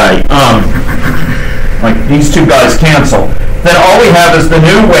in the way, like these two guys cancel, then all we have is the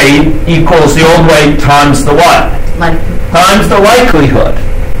new weight equals the old weight times the what? Times the likelihood.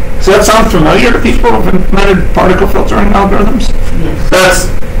 Does that sound familiar to people who have implemented particle filtering algorithms? Yes.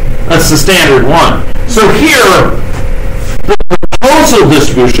 That's the standard one. So here, the proposal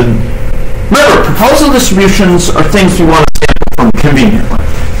distribution, remember, proposal distributions are things we want to sample from conveniently.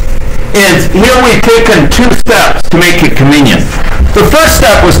 And here we've taken 2 steps to make it convenient. The first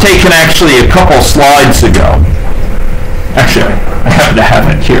step was taken actually a couple slides ago. Actually, I happen to have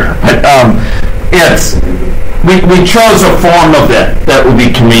it here. But we chose a form of it that would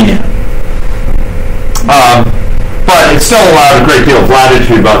be convenient. But it still allowed a great deal of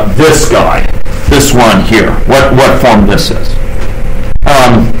latitude about this guy, this one here, what form this is.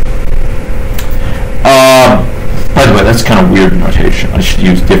 By the way, that's kind of weird notation. I should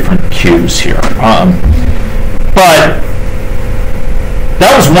use different cues here. But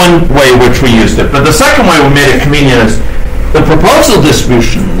that was one way in which we used it. But the second way we made it convenient is the proposal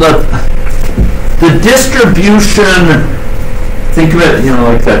distribution. The the distribution, think of it,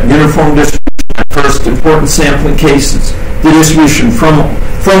 like that uniform distribution, first important sampling cases, the distribution from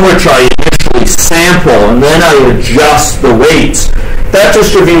which I initially sample and then I adjust the weights. That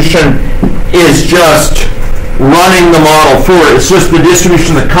distribution is just running the model forward. It's just the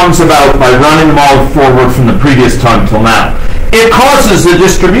distribution that comes about by running the model forward from the previous time till now. It causes a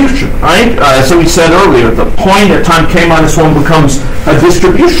distribution, right? As we said earlier, the point at time k minus 1 becomes a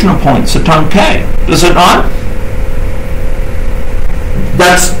distribution of points at time k. Does it not?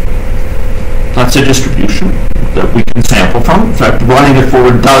 That's a distribution that we can sample from. In fact, running it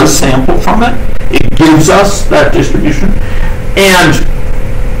forward does sample from it. It gives us that distribution. And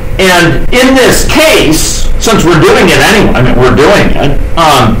in this case, since we're doing it anyway, we're doing it,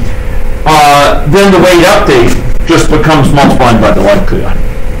 then the weight update just becomes multiplied by the likelihood.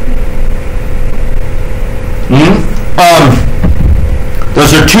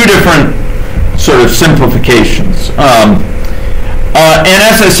 Those are two different sort of simplifications. And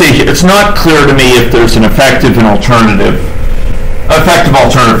as I say, it's not clear to me if there's an effective alternative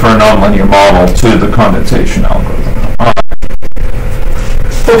for a nonlinear model to the condensation algorithm.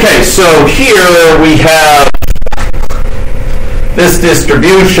 Okay, so here we have this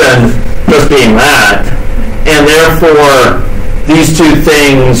distribution just being that, and therefore these two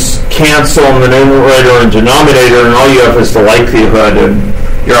things cancel in the numerator and denominator, and all you have is the likelihood, and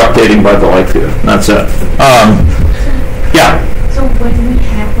you're updating by the likelihood. That's it. Yeah. So when we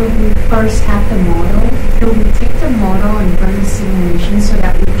first have the model, do we take the model and run the simulation so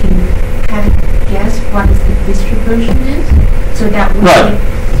that we can kind of guess what the distribution is, so that we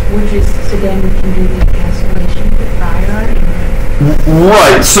so then we can do the cancellation prior.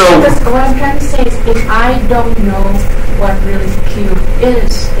 Right. So because what I'm trying to say is, if I don't know what really Q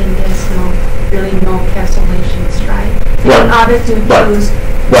is, then there's really no cancellations, right? In order to use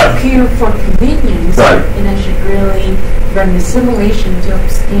Q for convenience, and I should really run the simulation to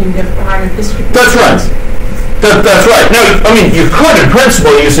obtain the prior distribution. That's right. That's right. No, you could in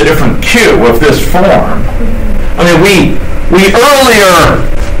principle use a different Q of this form. We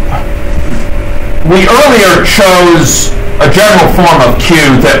earlier chose a general form of Q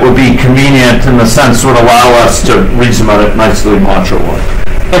that would be convenient in the sense would allow us to reason about it nicely modularly.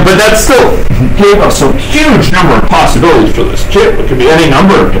 But that still gave us a huge number of possibilities for this Q. It could be any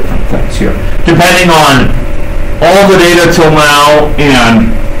number of different things here, depending on all the data till now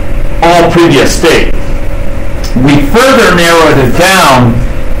and all previous state. We further narrowed it down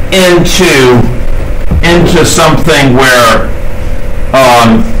into something where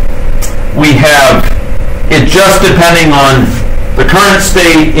we have it just depending on the current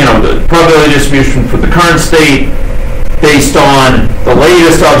state, the probability distribution for the current state based on the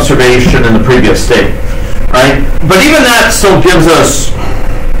latest observation in the previous state, right? But even that still gives us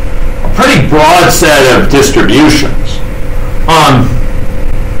a pretty broad set of distributions.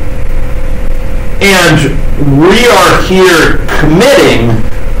 And we are here committing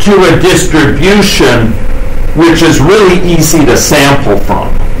to a distribution which is really easy to sample from.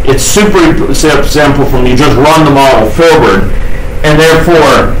 It's super sample from. You just run the model forward, and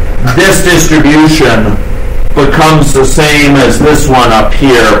therefore this distribution becomes the same as this one up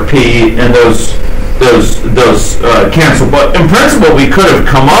here, P, and those cancel. But in principle, we could have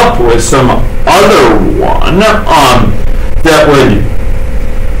come up with some other one that would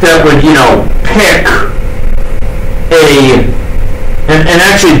pick and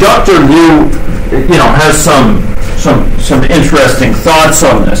actually Dr. Liu has some interesting thoughts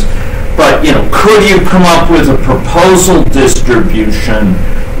on this. But could you come up with a proposal distribution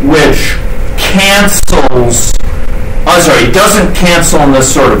which cancels? It doesn't cancel in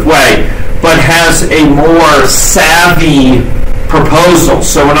this sort of way, but has a more savvy proposal.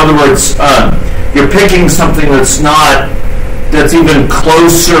 So in other words, you're picking something that's even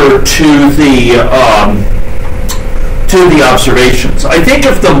closer to the observations. I think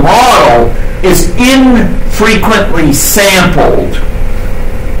if the model is infrequently sampled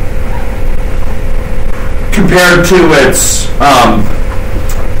compared to its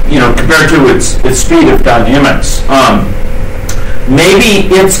its speed of dynamics, maybe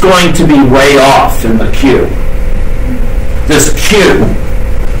it's going to be way off in the Q. This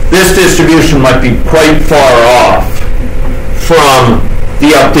distribution might be quite far off from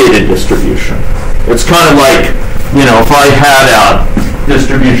the updated distribution. It's kind of like, if I had a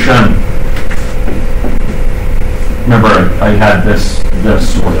distribution, remember I had this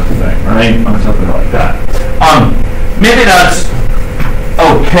sort of thing, right? Or something like that. Maybe that's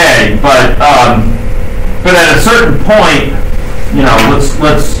okay, but at a certain point,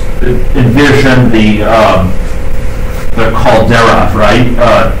 let's envision the caldera, right?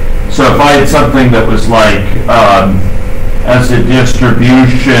 So if I had something that was like as a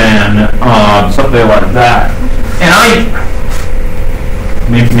distribution, something like that, and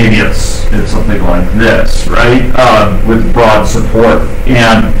maybe it's something like this, right? With broad support,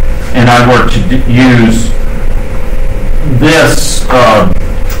 and I were to use this,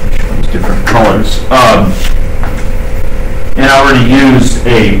 different colors, and I were to use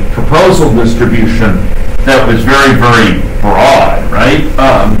a proposal distribution that was very, very broad, right?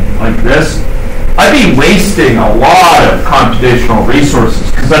 Like this, I'd be wasting a lot of computational resources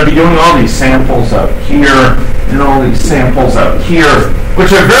because I'd be doing all these samples out here and all these samples out here,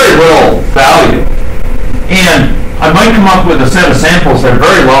 which are very little value. And I might come up with a set of samples that are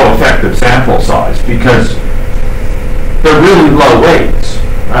very low effective sample size because they're really low weights,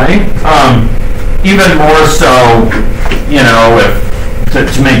 right? Even more so, you know, if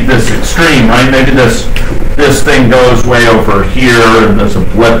to make this extreme, right? Maybe this thing goes way over here and there's a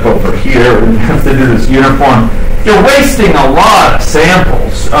blip over here and you have to do this uniform. You're wasting a lot of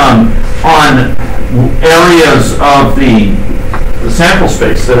samples on areas of the sample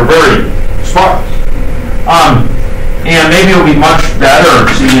space that are very sparse. And maybe it would be much better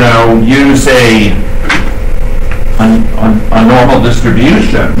to, you know, use a normal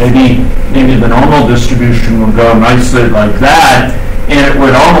distribution. Maybe the normal distribution would go nicely like that, and it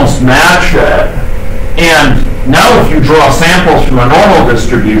would almost match it. And now if you draw samples from a normal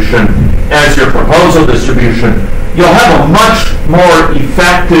distribution as your proposal distribution, you'll have a much more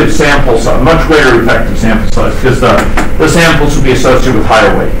effective sample size, much greater effective sample size, because the samples will be associated with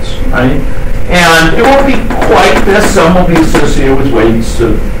higher weights, right? And it won't be quite this. Some will be associated with weights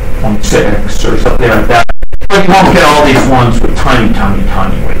of 0.6 or something like that. But you won't get all these ones with tiny, tiny,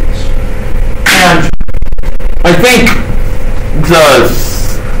 tiny weights. And I think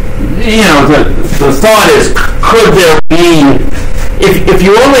the thought is, could there be, if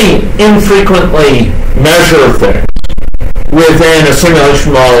you only infrequently measure things within a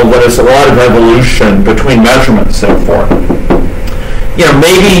simulation model that has a lot of evolution between measurements, therefore, you know,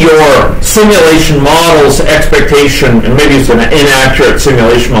 maybe your simulation model's expectation, and maybe it's an inaccurate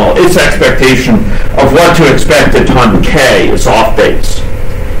simulation model, its expectation of what to expect at time k is off base,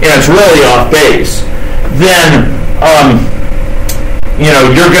 and it's really off base, then you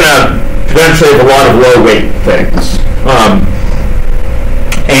know, you're going to potentially have a lot of low weight things,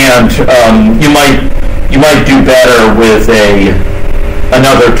 and you might do better with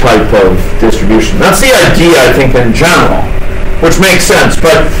another type of distribution. That's the idea, I think, in general, which makes sense.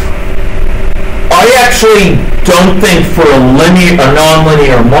 But I actually don't think for a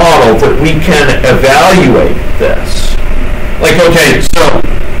nonlinear model that we can evaluate this. Like, so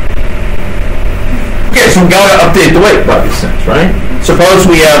we've got to update the weight by these things, right? Suppose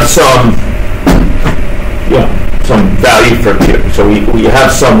we have some value for Q. So we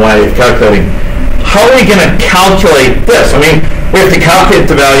have some way of calculating. How are we going to calculate this? I mean, we have to calculate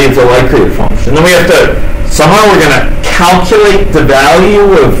the value of the likelihood function. Then we have to, somehow we're going to calculate the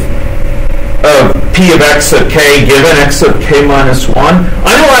value of P of x of k given x of k minus 1.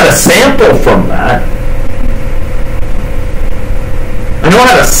 I know how to sample from that.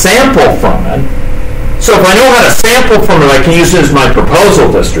 So if I know how to sample from it, I can use it as my proposal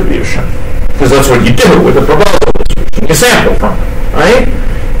distribution, because that's what you do with a proposal distribution. You sample from it, right?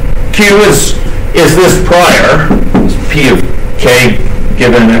 Q is this prior, this P of k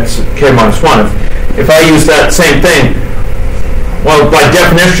given x k minus 1. If I use that same thing, well, by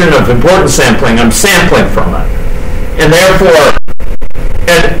definition of importance sampling, I'm sampling from it. And therefore,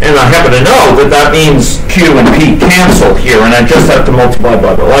 and I happen to know that means Q and P cancel here, and I just have to multiply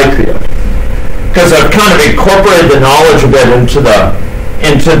by the likelihood. Because I've kind of incorporated the knowledge of it into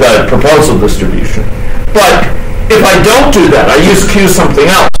the proposal distribution. But if I don't do that, I use Q something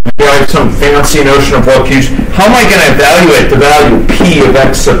else. Maybe I have some fancy notion of what Q's. How am I going to evaluate the value P of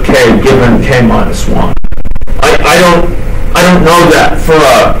x of k given k minus 1? I don't know that. For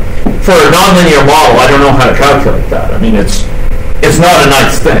a nonlinear model, I don't know how to calculate that. I mean, it's not a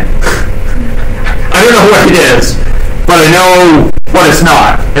nice thing. I don't know what it is, but I know what it's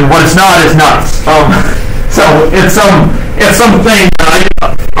not, and what it's not is nice. So it's something that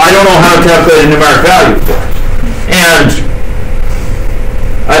I don't know how to calculate a numeric value for, and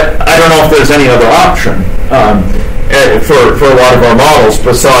I don't know if there's any other option for a lot of our models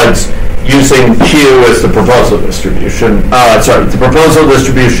besides using Q as the proposal distribution. The proposal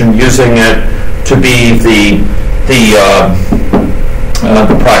distribution, using it to be the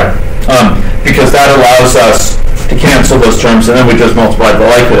prior, because that allows us to cancel those terms, and then we just multiply the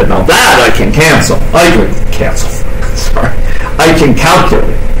likelihood. Now that I can cancel. I can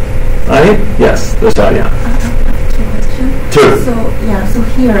calculate. Right? Yes, that's how, yeah. So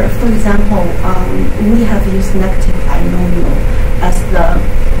here, for example, we have used negative binomial as the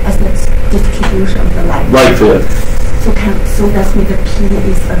distribution of the likelihood. So that means the P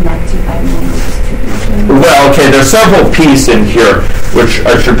is a negative binomial distribution. Well, okay, there's several P's in here, which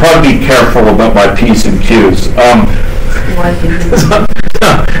I should probably be careful about my P's and Q's.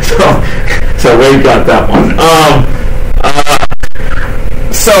 So we got that one.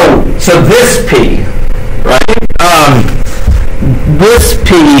 So this P, right? This P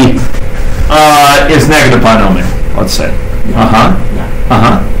is negative binomial, let's say. Yeah.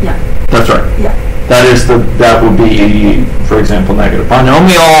 That's right. Yeah. That would be, for example, negative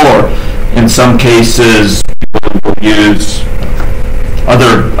binomial, or in some cases we'll use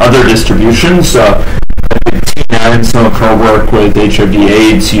other distributions. Tina and some of her work with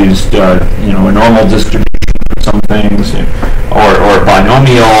HIV/AIDS used a normal distribution for some things, or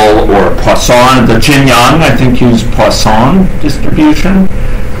binomial, or Poisson. The Jin-Yang, I think, used Poisson distribution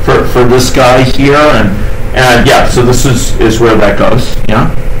for this guy here, and yeah. So this is where that goes. Yeah.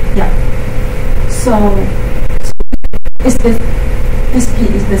 Yeah. So is this P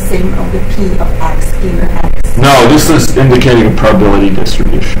is the same of the P of X given X? No, this is indicating a probability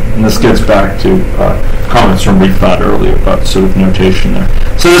distribution, and this gets back to comments from Rifat earlier about sort of notation there.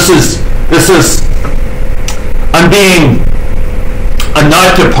 So this is I'm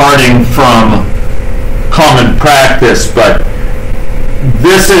not departing from common practice, but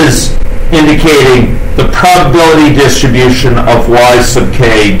this is indicating the probability distribution of y sub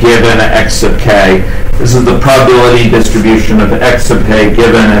k given x sub k. This is the probability distribution of x sub k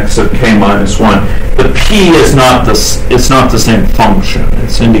given x sub k minus 1. The p is not it's not the same function.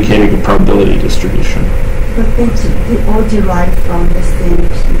 It's indicating a probability distribution. But they all derive from the same p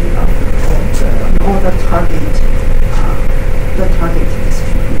of all the target distributions.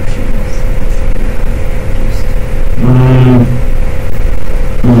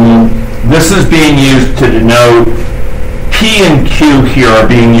 This is being used to denote, P and Q here are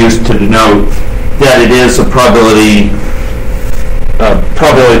being used to denote that it is a probability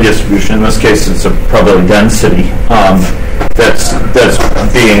distribution. In this case, it's a probability density that's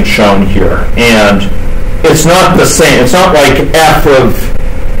being shown here. And it's not the same. It's not like f of,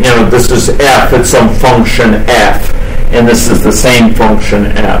 this is f, it's some function f, and this is the same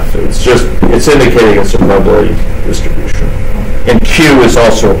function f. It's indicating it's a probability distribution. And Q is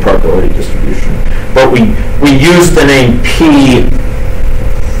also a probability distribution. But we use the name P.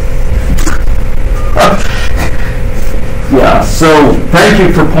 Yeah, so thank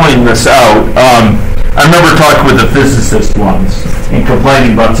you for pointing this out. I remember talking with a physicist once and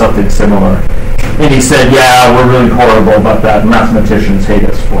complaining about something similar. And he said, yeah, we're really horrible about that. Mathematicians hate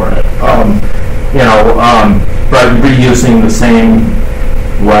us for it. But reusing the same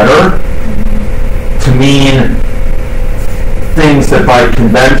letter to mean things that by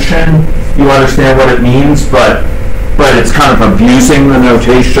convention you understand what it means, but it's kind of abusing the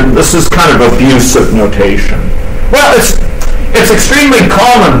notation. This is kind of abusive notation. Well, it's extremely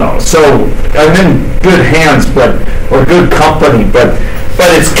common though, so I'm in good hands, or good company, but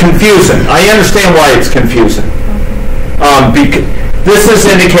it's confusing. I understand why it's confusing. Because this is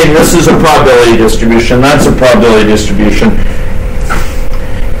indicating this is a probability distribution, that's a probability distribution.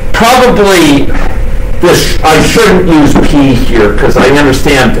 Probably I shouldn't use P here because I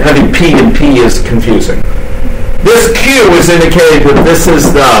understand having P and P is confusing. This Q is indicating that this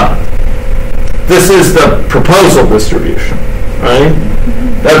is the proposal distribution, right?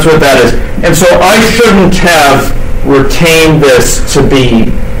 That's what that is. And so I shouldn't have retained this to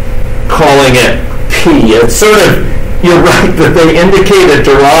be calling it P. It's sort of, you're right, that they indicate it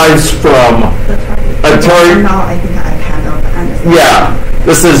derives from a target. Now I think I kind of understand. Yeah,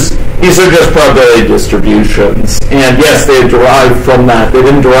 these are just probability distributions, and yes, they derive from that. They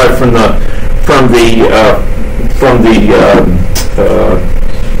didn't derive from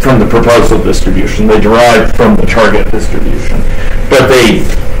the proposal distribution. They derived from the target distribution, but they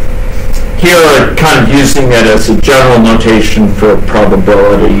here are kind of using it as a general notation for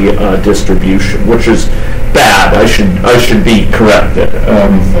probability distribution, which is bad. I should be corrected.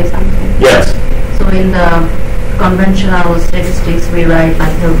 Can I say something? Yes. So in the conventional statistics, we write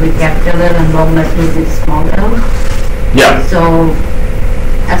likelihood with capital L and log likelihood with small l. Yeah. So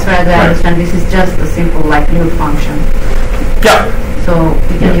as far as I understand, this is just a simple likelihood function. Yeah. So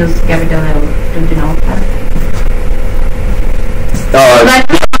we can use capital L to denote that.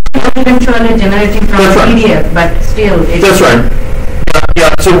 Eventually generating from PDF, but still it's... That's right.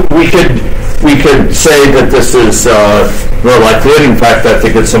 Yeah, so we could we could say that this is more likely. In fact, I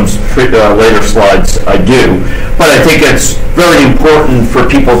think in some later slides I do. But I think it's very important for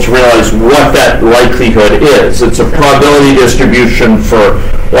people to realize what that likelihood is. It's a probability distribution for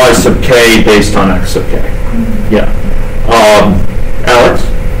y sub k based on x sub k. Yeah. Alex?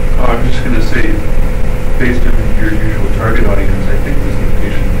 I'm just going to say, based on your usual target audience, I think this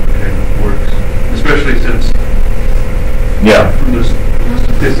notation kind of works, especially since from the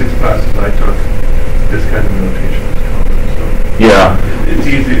statistics classes I took, this kind of notation is common. So it's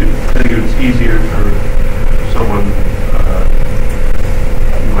easy. I think it's easier for someone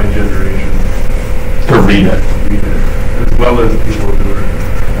in my generation to read it, as well as people who are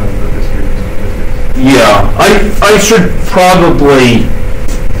the history of statistics. Yeah, I should probably.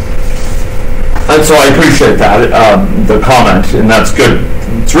 And so I appreciate that the comment, and that's good.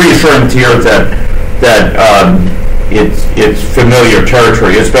 It's reassuring to hear that it's familiar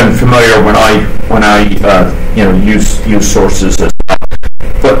territory. It's been familiar when I use sources as well.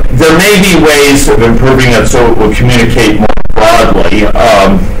 But there may be ways of improving it so it will communicate more broadly.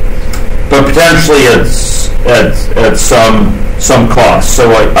 But potentially it's at some cost. So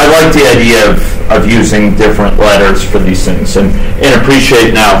I like the idea of using different letters for these things, and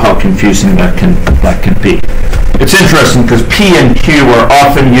appreciate now how confusing that can be. It's interesting because P and Q are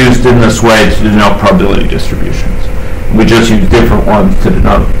often used in this way to denote probability distributions. We just use different ones to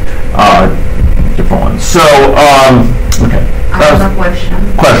denote different ones. So, okay. I have a question.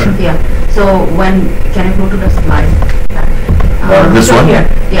 Yeah. So can I go to the slide? This one? Here.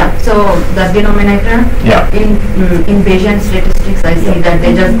 Yeah. So the denominator. Yeah. In Bayesian statistics, I see that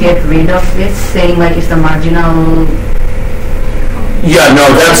they just get rid of it, saying like it's a marginal. Yeah.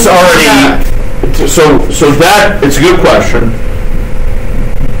 No, that's already. So that it's a good question.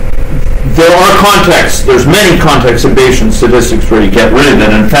 There are contexts. There's many contexts in Bayesian statistics where you get rid of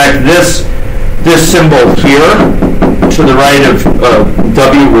it. In fact, this symbol here to the right of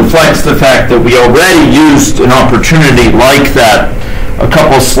W reflects the fact that we already used an opportunity like that a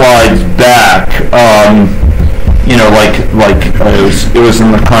couple slides back. It was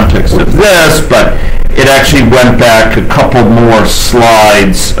in the context of this, but it actually went back a couple more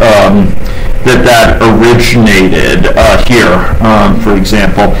slides that originated here, for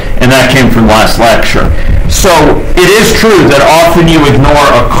example, and that came from last lecture. So it is true that often you ignore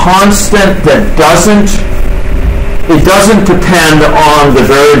a constant that doesn't depend on the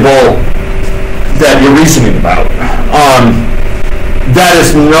variable that you're reasoning about. That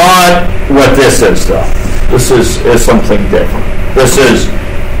is not what this is, though. This is something different. This is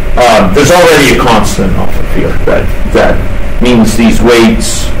there's already a constant off of here that means these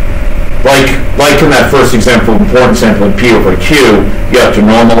weights, like in that first example, important sample in P over Q, you have to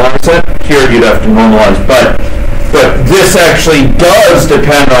normalize it. Here you'd have to normalize, but this actually does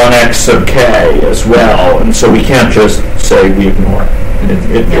depend on x sub k as well, and so we can't just say we ignore it.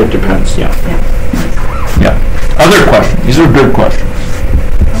 It depends. Yeah. Other questions? These are good questions.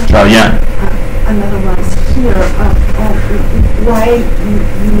 Yeah. Another one is here. Why you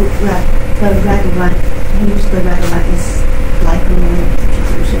read the red one? Use the red one is like a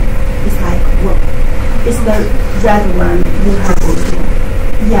distribution. It's like what? It's the red one you have also.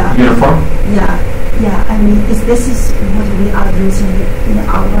 Yeah. Uniform? Yeah. I mean, this is what we are using in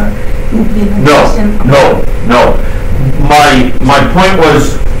our implementation. No. My point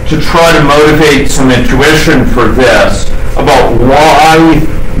was to try to motivate some intuition for this about why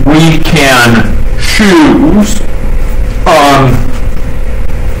we can choose.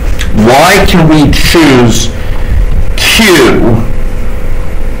 Why can we choose Q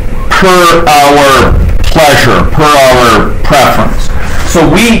per our pleasure, per our preference? So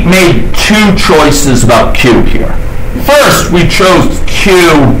we made two choices about Q here. First, we chose Q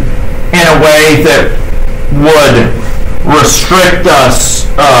in a way that would restrict us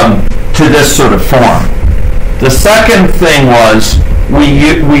to this sort of form. The second thing was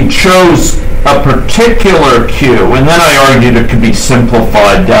we chose a particular Q, and then I argued it could be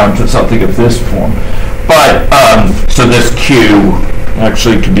simplified down to something of this form. But so this Q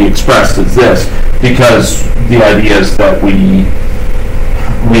actually could be expressed as this, because the idea is that we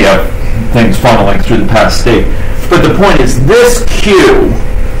have things funneling through the past state. But the point is, this Q,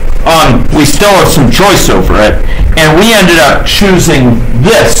 we still have some choice over it, and we ended up choosing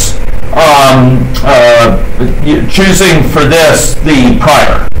this, choosing for this the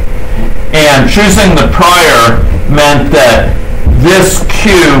prior. And choosing the prior meant that this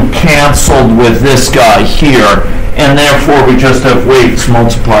Q canceled with this guy here, and therefore we just have weights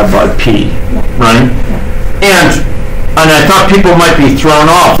multiplied by P, right? And I thought people might be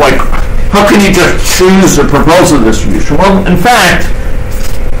thrown off, like, how can you just choose a proposal distribution? Well, in fact,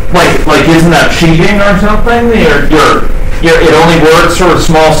 Like isn't that cheating or something? It only works for a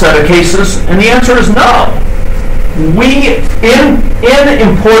small set of cases? And the answer is no. In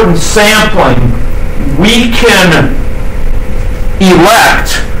importance sampling, we can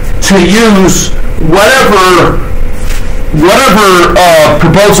elect to use whatever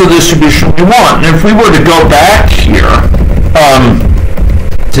proposal distribution we want. And if we were to go back here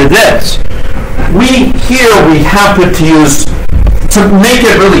to this, we happen to use, to make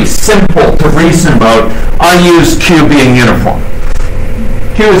it really simple to reason about, I use Q being uniform.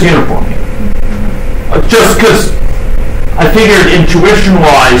 Q is uniform here. Just because I figured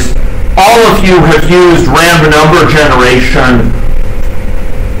intuition-wise, all of you have used random number generation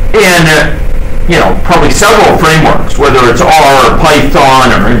in, probably several frameworks, whether it's R or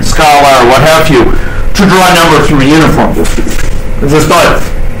Python or in Scala or what have you, to draw a number through a uniform distribution. It's just not,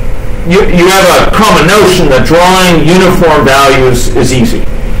 you have a common notion that drawing uniform values is easy.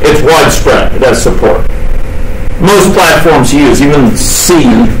 It's widespread. It has support. Most platforms use, even C,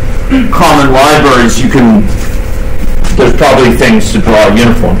 common libraries, there's probably things to draw a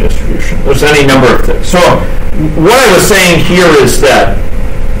uniform distribution. There's any number of things. So what I was saying here is that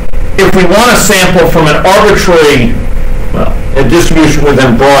if we want to sample from an arbitrary, a distribution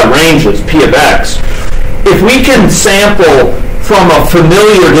within broad ranges, P of X, if we can sample from a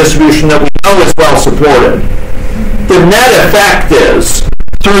familiar distribution that we know is well supported, the net effect is,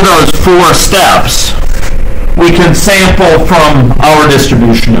 through those 4 steps, we can sample from our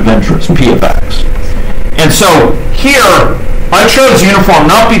distribution of interest, P of X. And so here, I chose uniform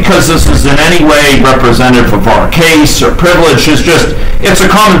not because this is in any way representative of our case or privilege. It's a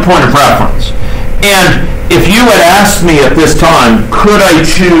common point of reference. And if you had asked me at this time, could I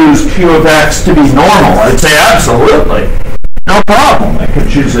choose Q of X to be normal? I'd say absolutely. No problem. I could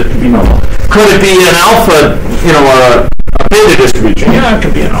choose it to be normal. Could it be an alpha, a beta distribution? Yeah, it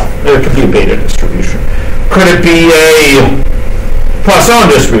could be an alpha. It could be a beta distribution. Could it be a Poisson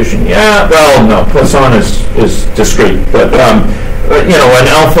distribution? Yeah, well, no, Poisson is discrete, but an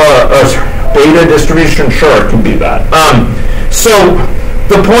alpha beta distribution, sure, it can be that. So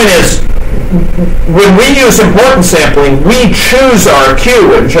the point is, when we use importance sampling, we choose our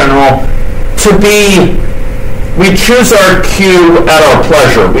Q in general to be. We choose our Q at our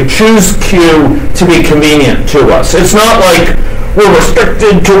pleasure. We choose Q to be convenient to us. It's not like we're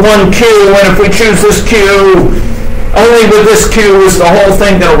restricted to one Q, and if we choose this Q, only with this Q is the whole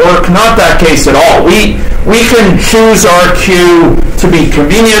thing going to work. Not that case at all. We can choose our Q to be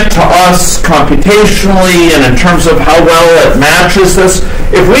convenient to us computationally and in terms of how well it matches this.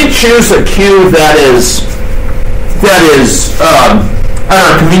 If we choose a Q that is at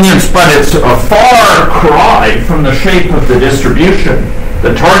our convenience, but it's a far cry from the shape of the distribution,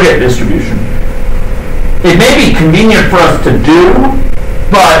 the target distribution, it may be convenient for us to do,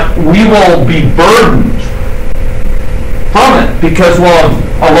 but we will be burdened from it because we'll have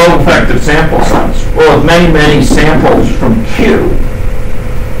a low effective sample size. We'll have many, many samples from Q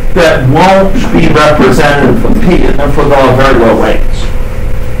that won't be representative of P, and therefore they'll have very low weights.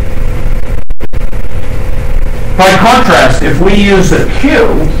 By contrast, if we use a Q,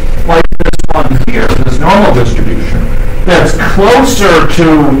 like this one here, this normal distribution, that's closer to,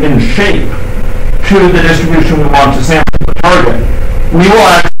 in shape, to the distribution we want to sample the target, we will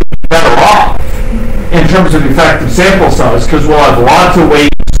actually be better off in terms of effective sample size because we'll have lots of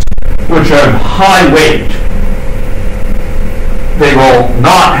weights which have high weight. They will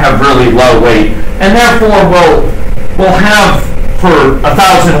not have really low weight, and therefore we'll have, for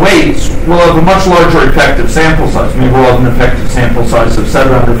 1,000 weights, we'll have a much larger effective sample size. Maybe we'll have an effective sample size of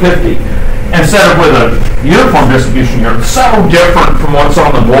 750. Instead of with a uniform distribution here, it's so different from what's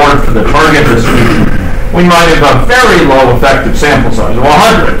on the board for the target distribution. We might have a very low effective sample size of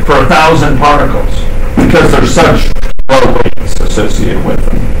 100 for 1,000 particles because there's such low weights associated with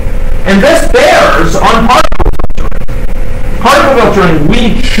them. And this bears on particle filtering. Particle filtering,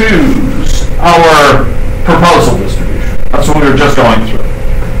 we choose our proposal distribution. That's what we were just going through.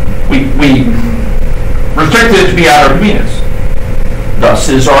 We restrict it to be out of convenience. Thus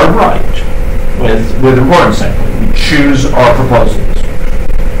is our right with importance sampling. We choose our proposal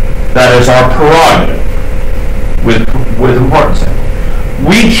distribution. That is our prerogative with importance sampling.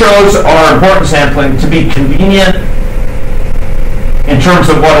 We chose our importance sampling to be convenient in terms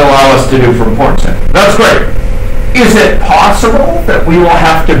of what allow us to do for importance sampling. That's great. Is it possible that we will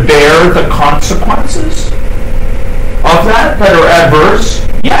have to bear the consequences of that are adverse?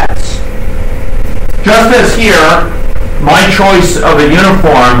 Yes. Just as here, my choice of a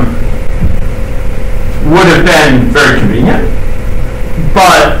uniform would have been very convenient,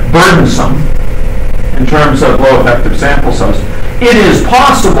 but burdensome in terms of low effective sample size. it is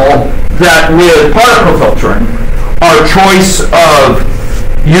possible that with particle filtering, our choice of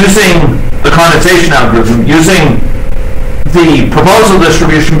using the condensation algorithm, using the proposal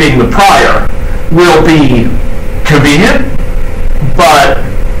distribution being the prior, will be convenient, but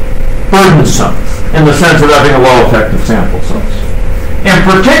burdensome in the sense of having a low effective sample size. And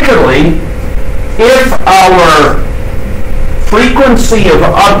particularly, if our frequency of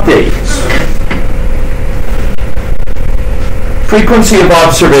updates, frequency of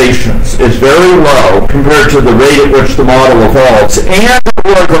observations is very low compared to the rate at which the model evolves, and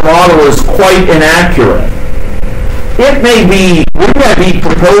where the model is quite inaccurate, we may be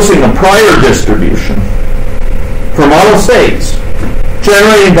proposing a prior distribution for model states,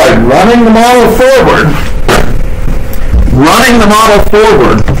 generated by running the model forward,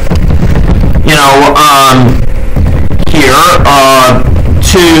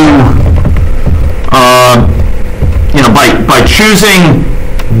 by choosing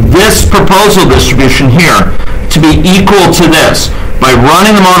this proposal distribution here to be equal to this, by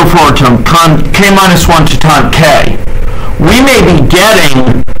running the model forward to k minus 1 to time k, we may be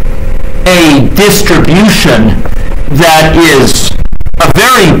getting a distribution that is a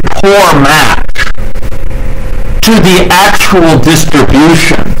very poor match to the actual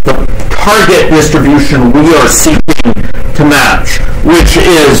distribution, the target distribution we are seeking to match, which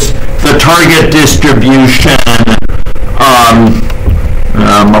is the target distribution,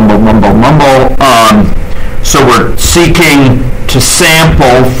 so we're seeking to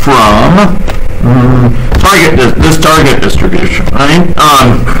sample from this target distribution, right?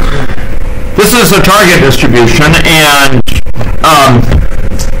 This is a target distribution, and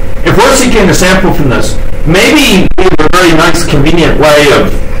if we're seeking to sample from this, maybe a very nice, convenient way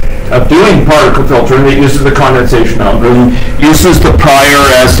of doing particle filtering that uses the condensation algorithm, uses the prior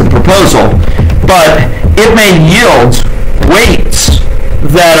as the proposal, but it may yield weights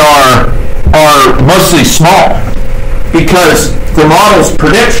that are mostly small, because the model's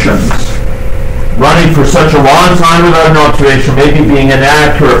predictions, running for such a long time without an observation, maybe being an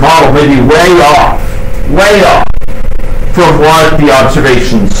inaccurate model, may be way off from what the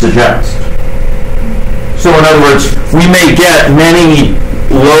observations suggest. So in other words, we may get many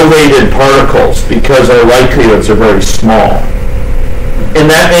low-weighted particles because our likelihoods are very small. And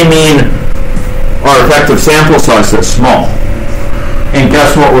that may mean our effective sample size is small. And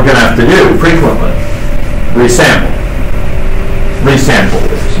guess what we're going to have to do frequently? Resample.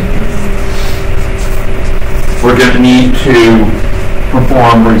 We're going to need to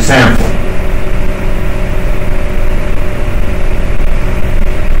perform resampling.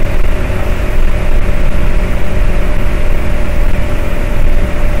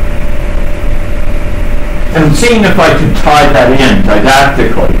 And seeing if I can tie that in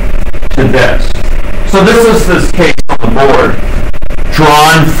didactically to this. So this is this case on the board,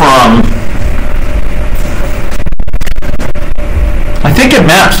 drawn from, I think it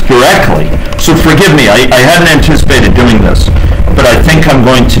maps directly. So forgive me, I hadn't anticipated doing this, but I think I'm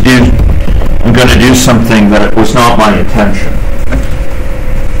going to do something that was not my intention.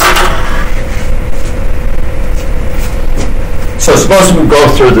 So suppose we go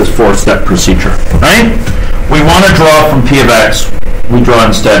through this 4-step procedure, right? We want to draw from P of X. We draw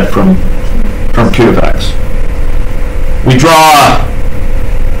instead from Q of X. We draw,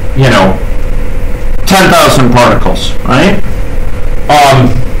 10,000 particles, right?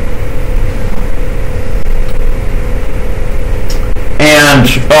 And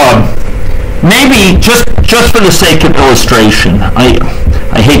maybe just for the sake of illustration,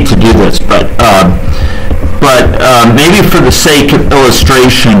 I hate to do this, but maybe for the sake of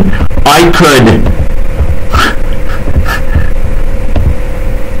illustration,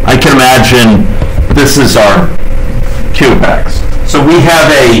 I can imagine this is our Q of X. So we have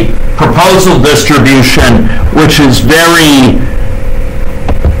a proposal distribution which is very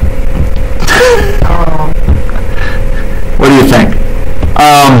what do you think?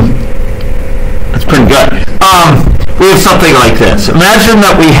 That's pretty good. We have something like this. Imagine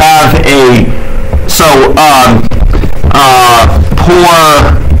that we have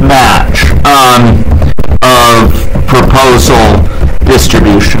poor match of proposal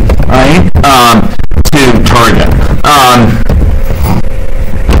distribution, right? To target.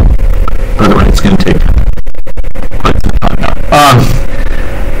 By the way, it's going to take quite some time now.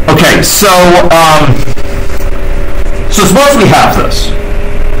 Okay, so suppose we have this,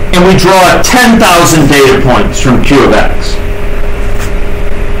 and we draw 10,000 data points from Q of X.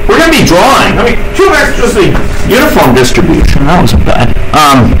 We're going to be drawing, Q of X is just a uniform distribution. That wasn't bad.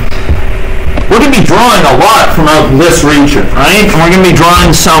 We're going to be drawing a lot from out this region, right? And we're going to be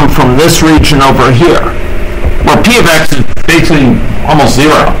drawing some from this region over here. where P of X is basically almost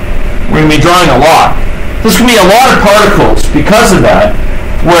zero. We're going to be drawing a lot. There's going to be a lot of particles because of that,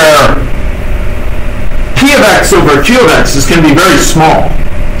 where P of X over Q of X is going to be very small.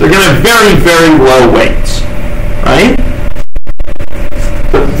 They're going to have very, very low weights, right?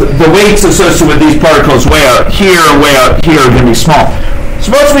 The weights associated with these particles way out here are going to be small.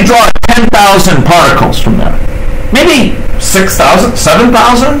 Suppose we draw 10,000 particles from there. Maybe 6,000,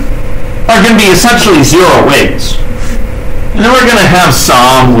 7,000 are going to be essentially zero weights. And then we're going to have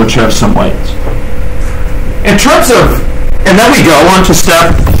some which have some weights. In terms of, and then we go on to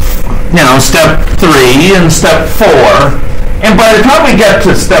step 3 and step 4. And by the time we get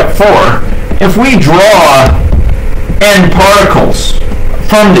to step 4, if we draw n particles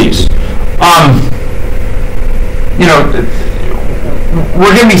from these,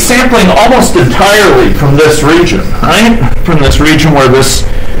 we're going to be sampling almost entirely from this region, right? From this region where this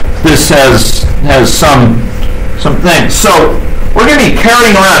has some things. So we're going to be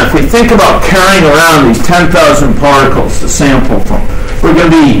carrying around, if we think about carrying around these 10,000 particles to sample from, we're going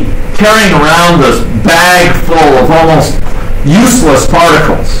to be carrying around this bag full of almost useless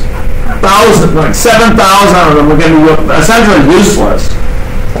particles. 7,000 of them are going to be essentially useless,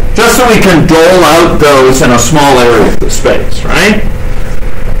 just so we can dole out those in a small area of the space, right?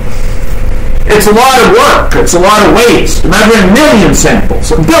 It's a lot of work. It's a lot of waste. Imagine a million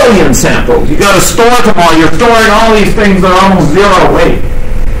samples, a billion samples. You got to store them all. You're storing all these things that are almost zero weight.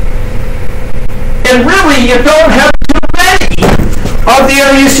 And really, you don't have too many of the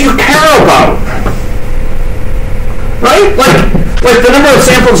areas you care about, right? Like the number of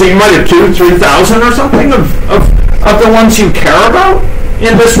samples that you might have 2,000, 3,000 or something of the ones you care about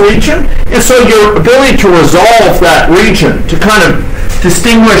in this region. And so your ability to resolve that region, to kind of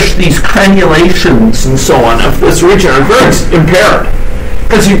distinguish these crenulations and so on of this region are very impaired,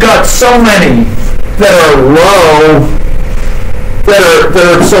 because you've got so many that are low, that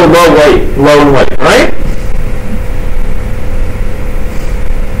are so low in weight, right?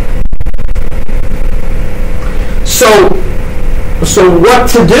 So what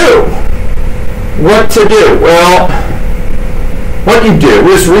to do? What to do? Well, what you do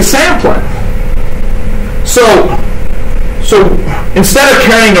is resampling. So instead of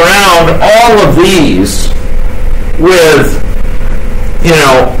carrying around all of these with,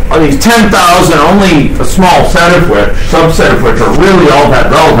 these 10,000, only a small subset of which are really all that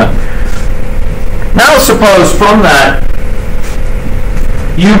relevant. Now suppose from that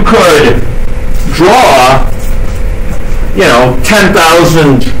you could draw,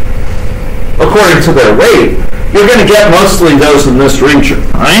 10,000 according to their weight. You're going to get mostly those in this region,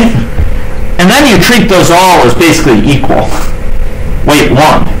 right? And then you treat those all as basically equal, weight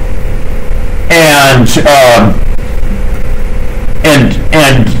 1, and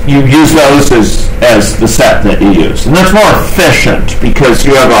you use those as the set that you use, and that's more efficient because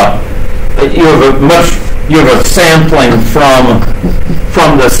you have a sampling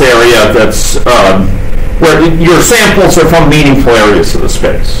from this area that's where your samples are from meaningful areas of the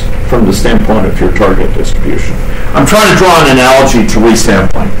space from the standpoint of your target distribution. I'm trying to draw an analogy to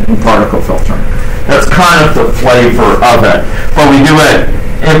resampling in particle filtering. That's kind of the flavor of it, but we do it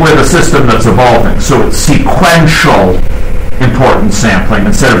with a system that's evolving, so it's sequential importance sampling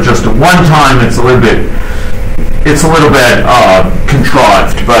instead of just at one time. It's a little bit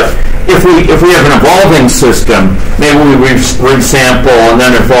contrived, but if we have an evolving system, maybe we resample and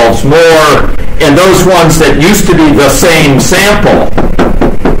then evolves more, and those ones that used to be the same sample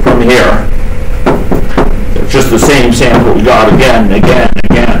from here, just the same sample we got again.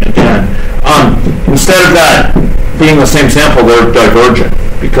 Instead of that being the same sample, they're divergent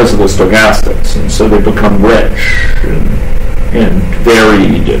because of the stochastics, and so they become rich and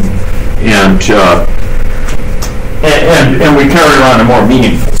varied, and we carry around a more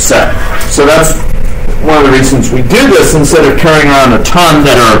meaningful set. So that's one of the reasons we do this instead of carrying around a ton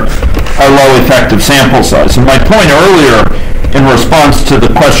that are low effective sample size. And my point earlier in response to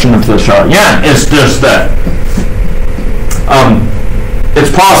the question of the Charyan is just that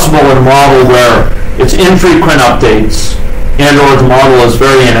it's possible in a model where it's infrequent updates and or the model is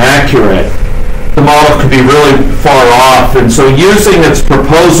very inaccurate, the model could be really far off, and so using its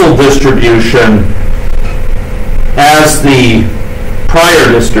proposal distribution as the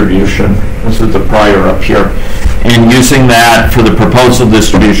prior distribution, this is the prior up here, and using that for the proposal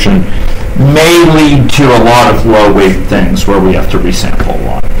distribution may lead to a lot of low weight things where we have to resample a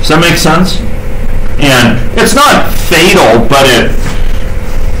lot. Does that make sense? And it's not fatal, but it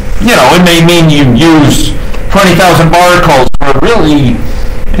may mean you use 20,000 particles, or really,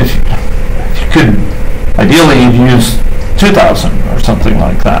 if you could ideally use 2,000 or something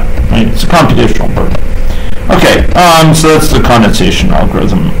like that. Right? It's a computational burden. Okay, so that's the condensation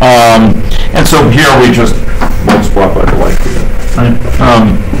algorithm. And so here we just multiply by the likelihood. Right?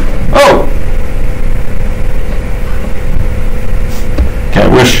 Okay, I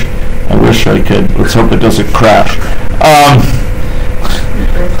wish I could. Let's hope it doesn't crash.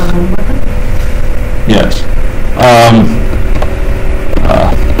 Yes.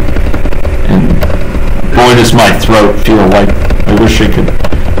 And boy, does my throat feel like I wish I could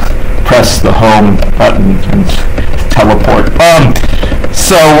press the home button and teleport.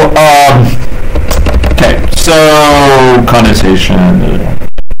 Okay, so condensation.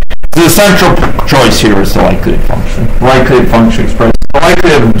 The central choice here is the likelihood function. The likelihood function expresses the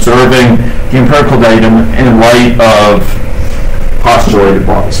likelihood of observing the empirical datum in light of postulated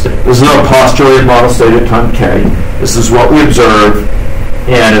model state. This is a postulated model state at time k. This is what we observe,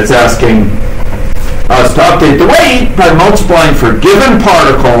 and it's asking us to update the weight by multiplying for a given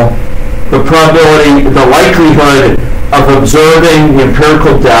particle the probability, the likelihood of observing the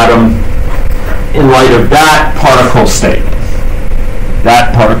empirical datum in light of that particle state.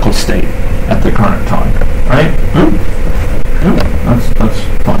 That particle state at the current time, right? That's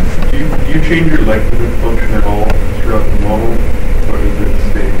fine. Do you change your likelihood function at all throughout the model, or does it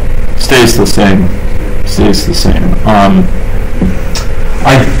stay? Stays the same. Stays the same.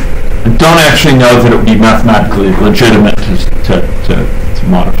 I don't actually know that it would be mathematically legitimate to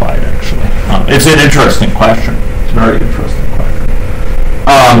modify it, actually. It's an interesting question. It's a very interesting question.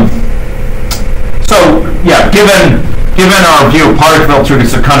 So, yeah, given our view of particle filtering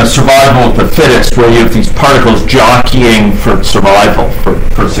as a kind of survival of the fittest, where you have these particles jockeying for survival,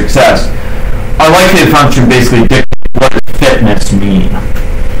 for success, our likelihood function basically dictates what does fitness mean,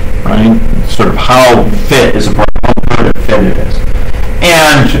 right? Sort of how fit is a particle, how good a fit it is.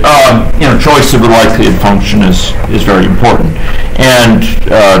 And choice of the likelihood function is very important. And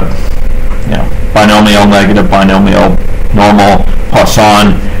binomial, negative, binomial, normal,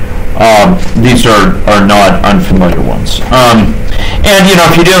 Poisson. These are not unfamiliar ones. And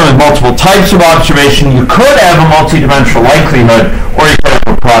if you're dealing with multiple types of observation, you could have a multidimensional likelihood, or you could have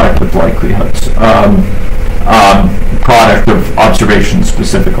a product with likelihoods, product of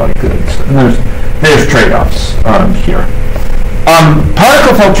observation-specific likelihoods. And there's trade-offs here.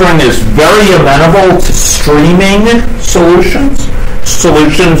 Particle filtering is very amenable to streaming solutions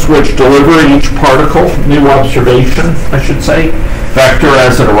which deliver each particle, new observation, I should say, vector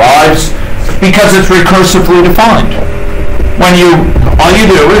as it arrives, because it's recursively defined. All you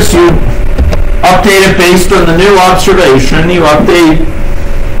do is you update it based on the new observation, you update,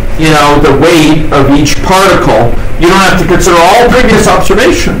 the weight of each particle. You don't have to consider all previous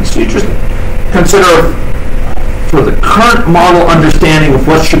observations. You just consider, for the current model understanding of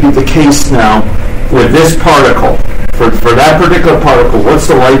what should be the case now with this particle, for that particular particle, what's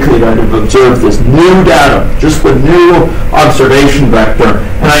the likelihood I've observed this new data, just the new observation vector,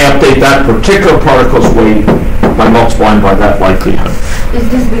 and I update that particular particle's weight by multiplying by that likelihood. Is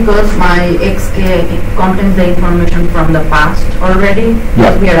this because my xk contains the information from the past already?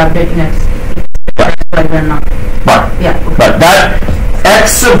 Yeah. We are updating it. Right. We're not. Right. Yeah. Okay. But that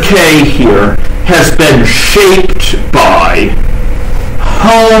x sub k here has been shaped by,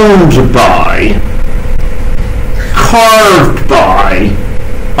 honed by, carved by,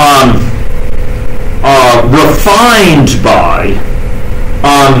 refined by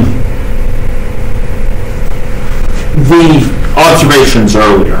the observations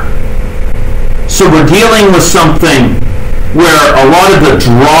earlier. So we're dealing with something where a lot of the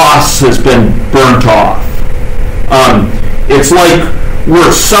dross has been burnt off. It's like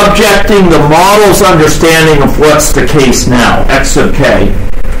we're subjecting the model's understanding of what's the case now, x sub k,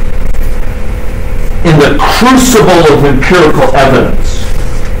 in the crucible of empirical evidence.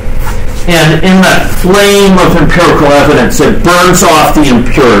 And in that flame of empirical evidence, it burns off the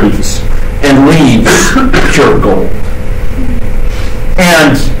impurities and leaves pure gold.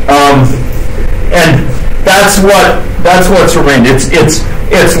 And that's what's remained. It's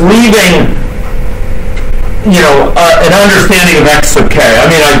leaving an understanding of x sub k. I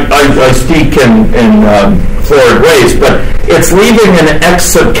mean, I speak in florid ways, but it's leaving an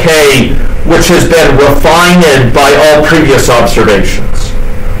x sub k which has been refined by all previous observations.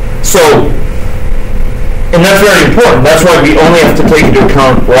 So, and that's very important. That's why we only have to take into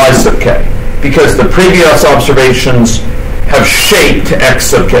account y sub k, because the previous observations have shaped x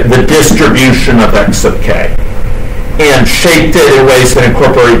sub k, the distribution of x sub k, and shaped it in ways that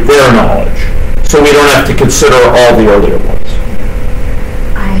incorporate their knowledge. So we don't have to consider all the earlier ones.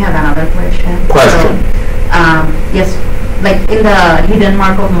 I have another question. Question. So, yes, like in the hidden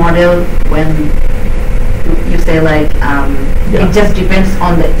Markov model, when you say it just depends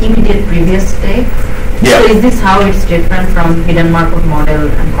on the immediate previous state. Yeah. So is this how it's different from hidden Markov model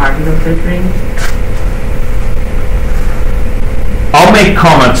and particle filtering? I'll make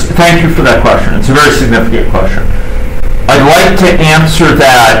comments. Thank you for that question. It's a very significant question. I'd like to answer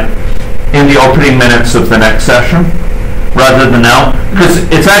that in the opening minutes of the next session rather than now, because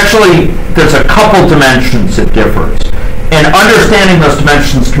it's actually, there's a couple dimensions it differs. And understanding those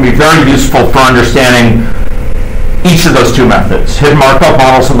dimensions can be very useful for understanding each of those two methods, hidden Markov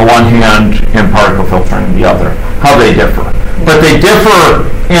models on the one hand and particle filtering on the other, how they differ. But they differ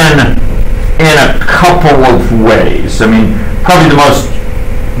in a couple of ways. I mean, probably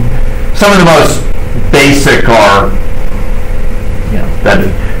some of the most basic are, that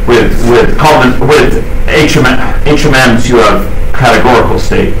with HMMs you have categorical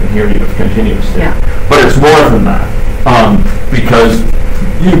state, and here you have continuous state. Yeah. But it's more than that, because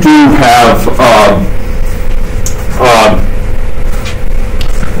you do have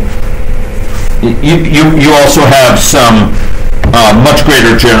you also have some much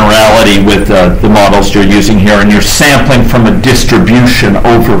greater generality with the models you're using here, and you're sampling from a distribution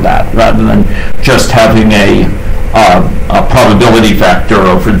over that rather than just having a probability vector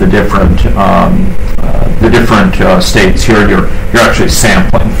over the different states. Here you're actually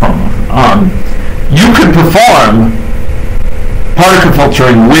sampling from them. You could perform particle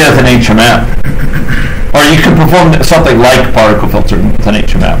filtering with an HMM, or you could perform something like particle filtering with an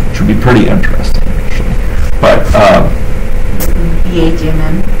HMM, which would be pretty interesting actually. But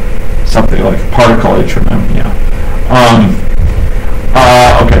HMM. Something like particle HMM, yeah.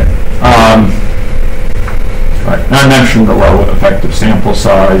 Okay. Right. Now I mentioned the low effective sample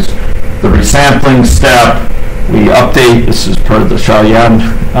size, the resampling step. We update. This is per the Shaoyan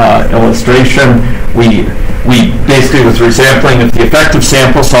illustration. We basically, with resampling, if the effective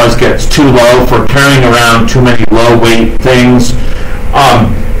sample size gets too low for carrying around too many low weight things,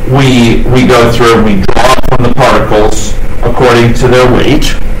 we go through and we draw from the particles according to their weight.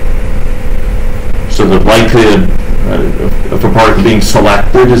 So the likelihood of a particle being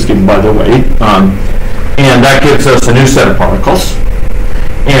selected is given by their weight. And that gives us a new set of particles.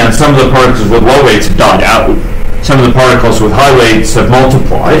 And some of the particles with low weights have died out. Some of the particles with high weights have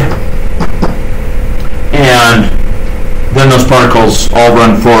multiplied. And then those particles all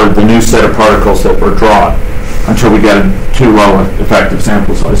run forward the new set of particles that were drawn until we get a too low effective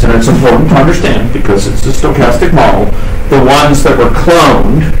sample size. And it's important to understand, because it's a stochastic model, the ones that were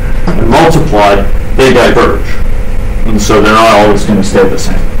cloned and multiplied, they diverge. And so they're not always going to stay the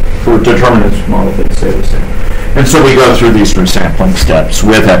same. For a deterministic model, they stay the same. And so we go through these resampling steps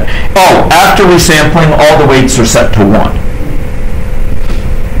with it. Oh, after resampling, all the weights are set to 1.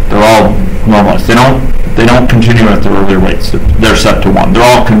 They're all normalized. They don't continue at their earlier weights. They're set to 1. They're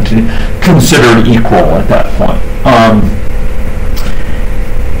all considered equal at that point.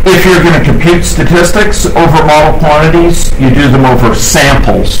 If you're going to compute statistics over model quantities, you do them over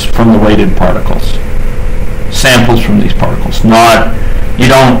samples from the weighted particles. Samples from these particles. You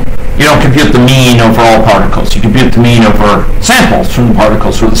don't compute the mean over all particles. You compute the mean over samples from the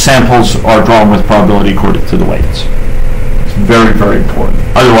particles, where the samples are drawn with probability according to the weights. It's very, very important.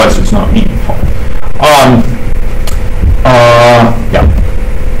 Otherwise, it's not meaningful. Yeah.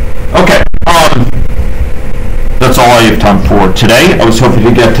 Okay. That's all I have time for today. I was hoping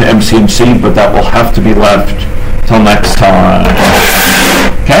to get to MCMC, but that will have to be left till next time.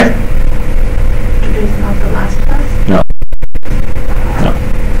 Okay? Today's not the last class? No.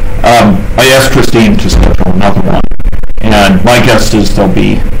 I asked Christine to schedule another one, and my guess is there'll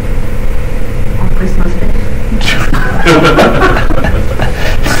be On Christmas Day.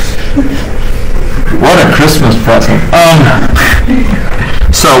 What a Christmas present.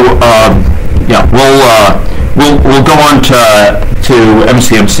 Yeah, we'll go on to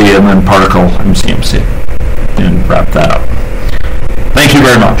MCMC and then particle MCMC and wrap that up. Thank you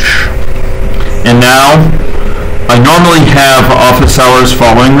very much. And now, I normally have office hours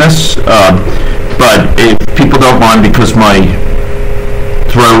following this, but if people don't mind, because my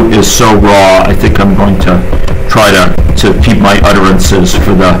throat is so raw, I think I'm going to try to keep my utterances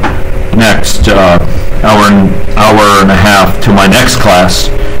for the next hour and a half to my next class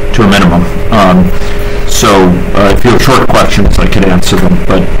to a minimum. So if you have short questions, I could answer them,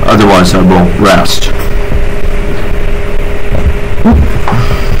 but otherwise I will rest.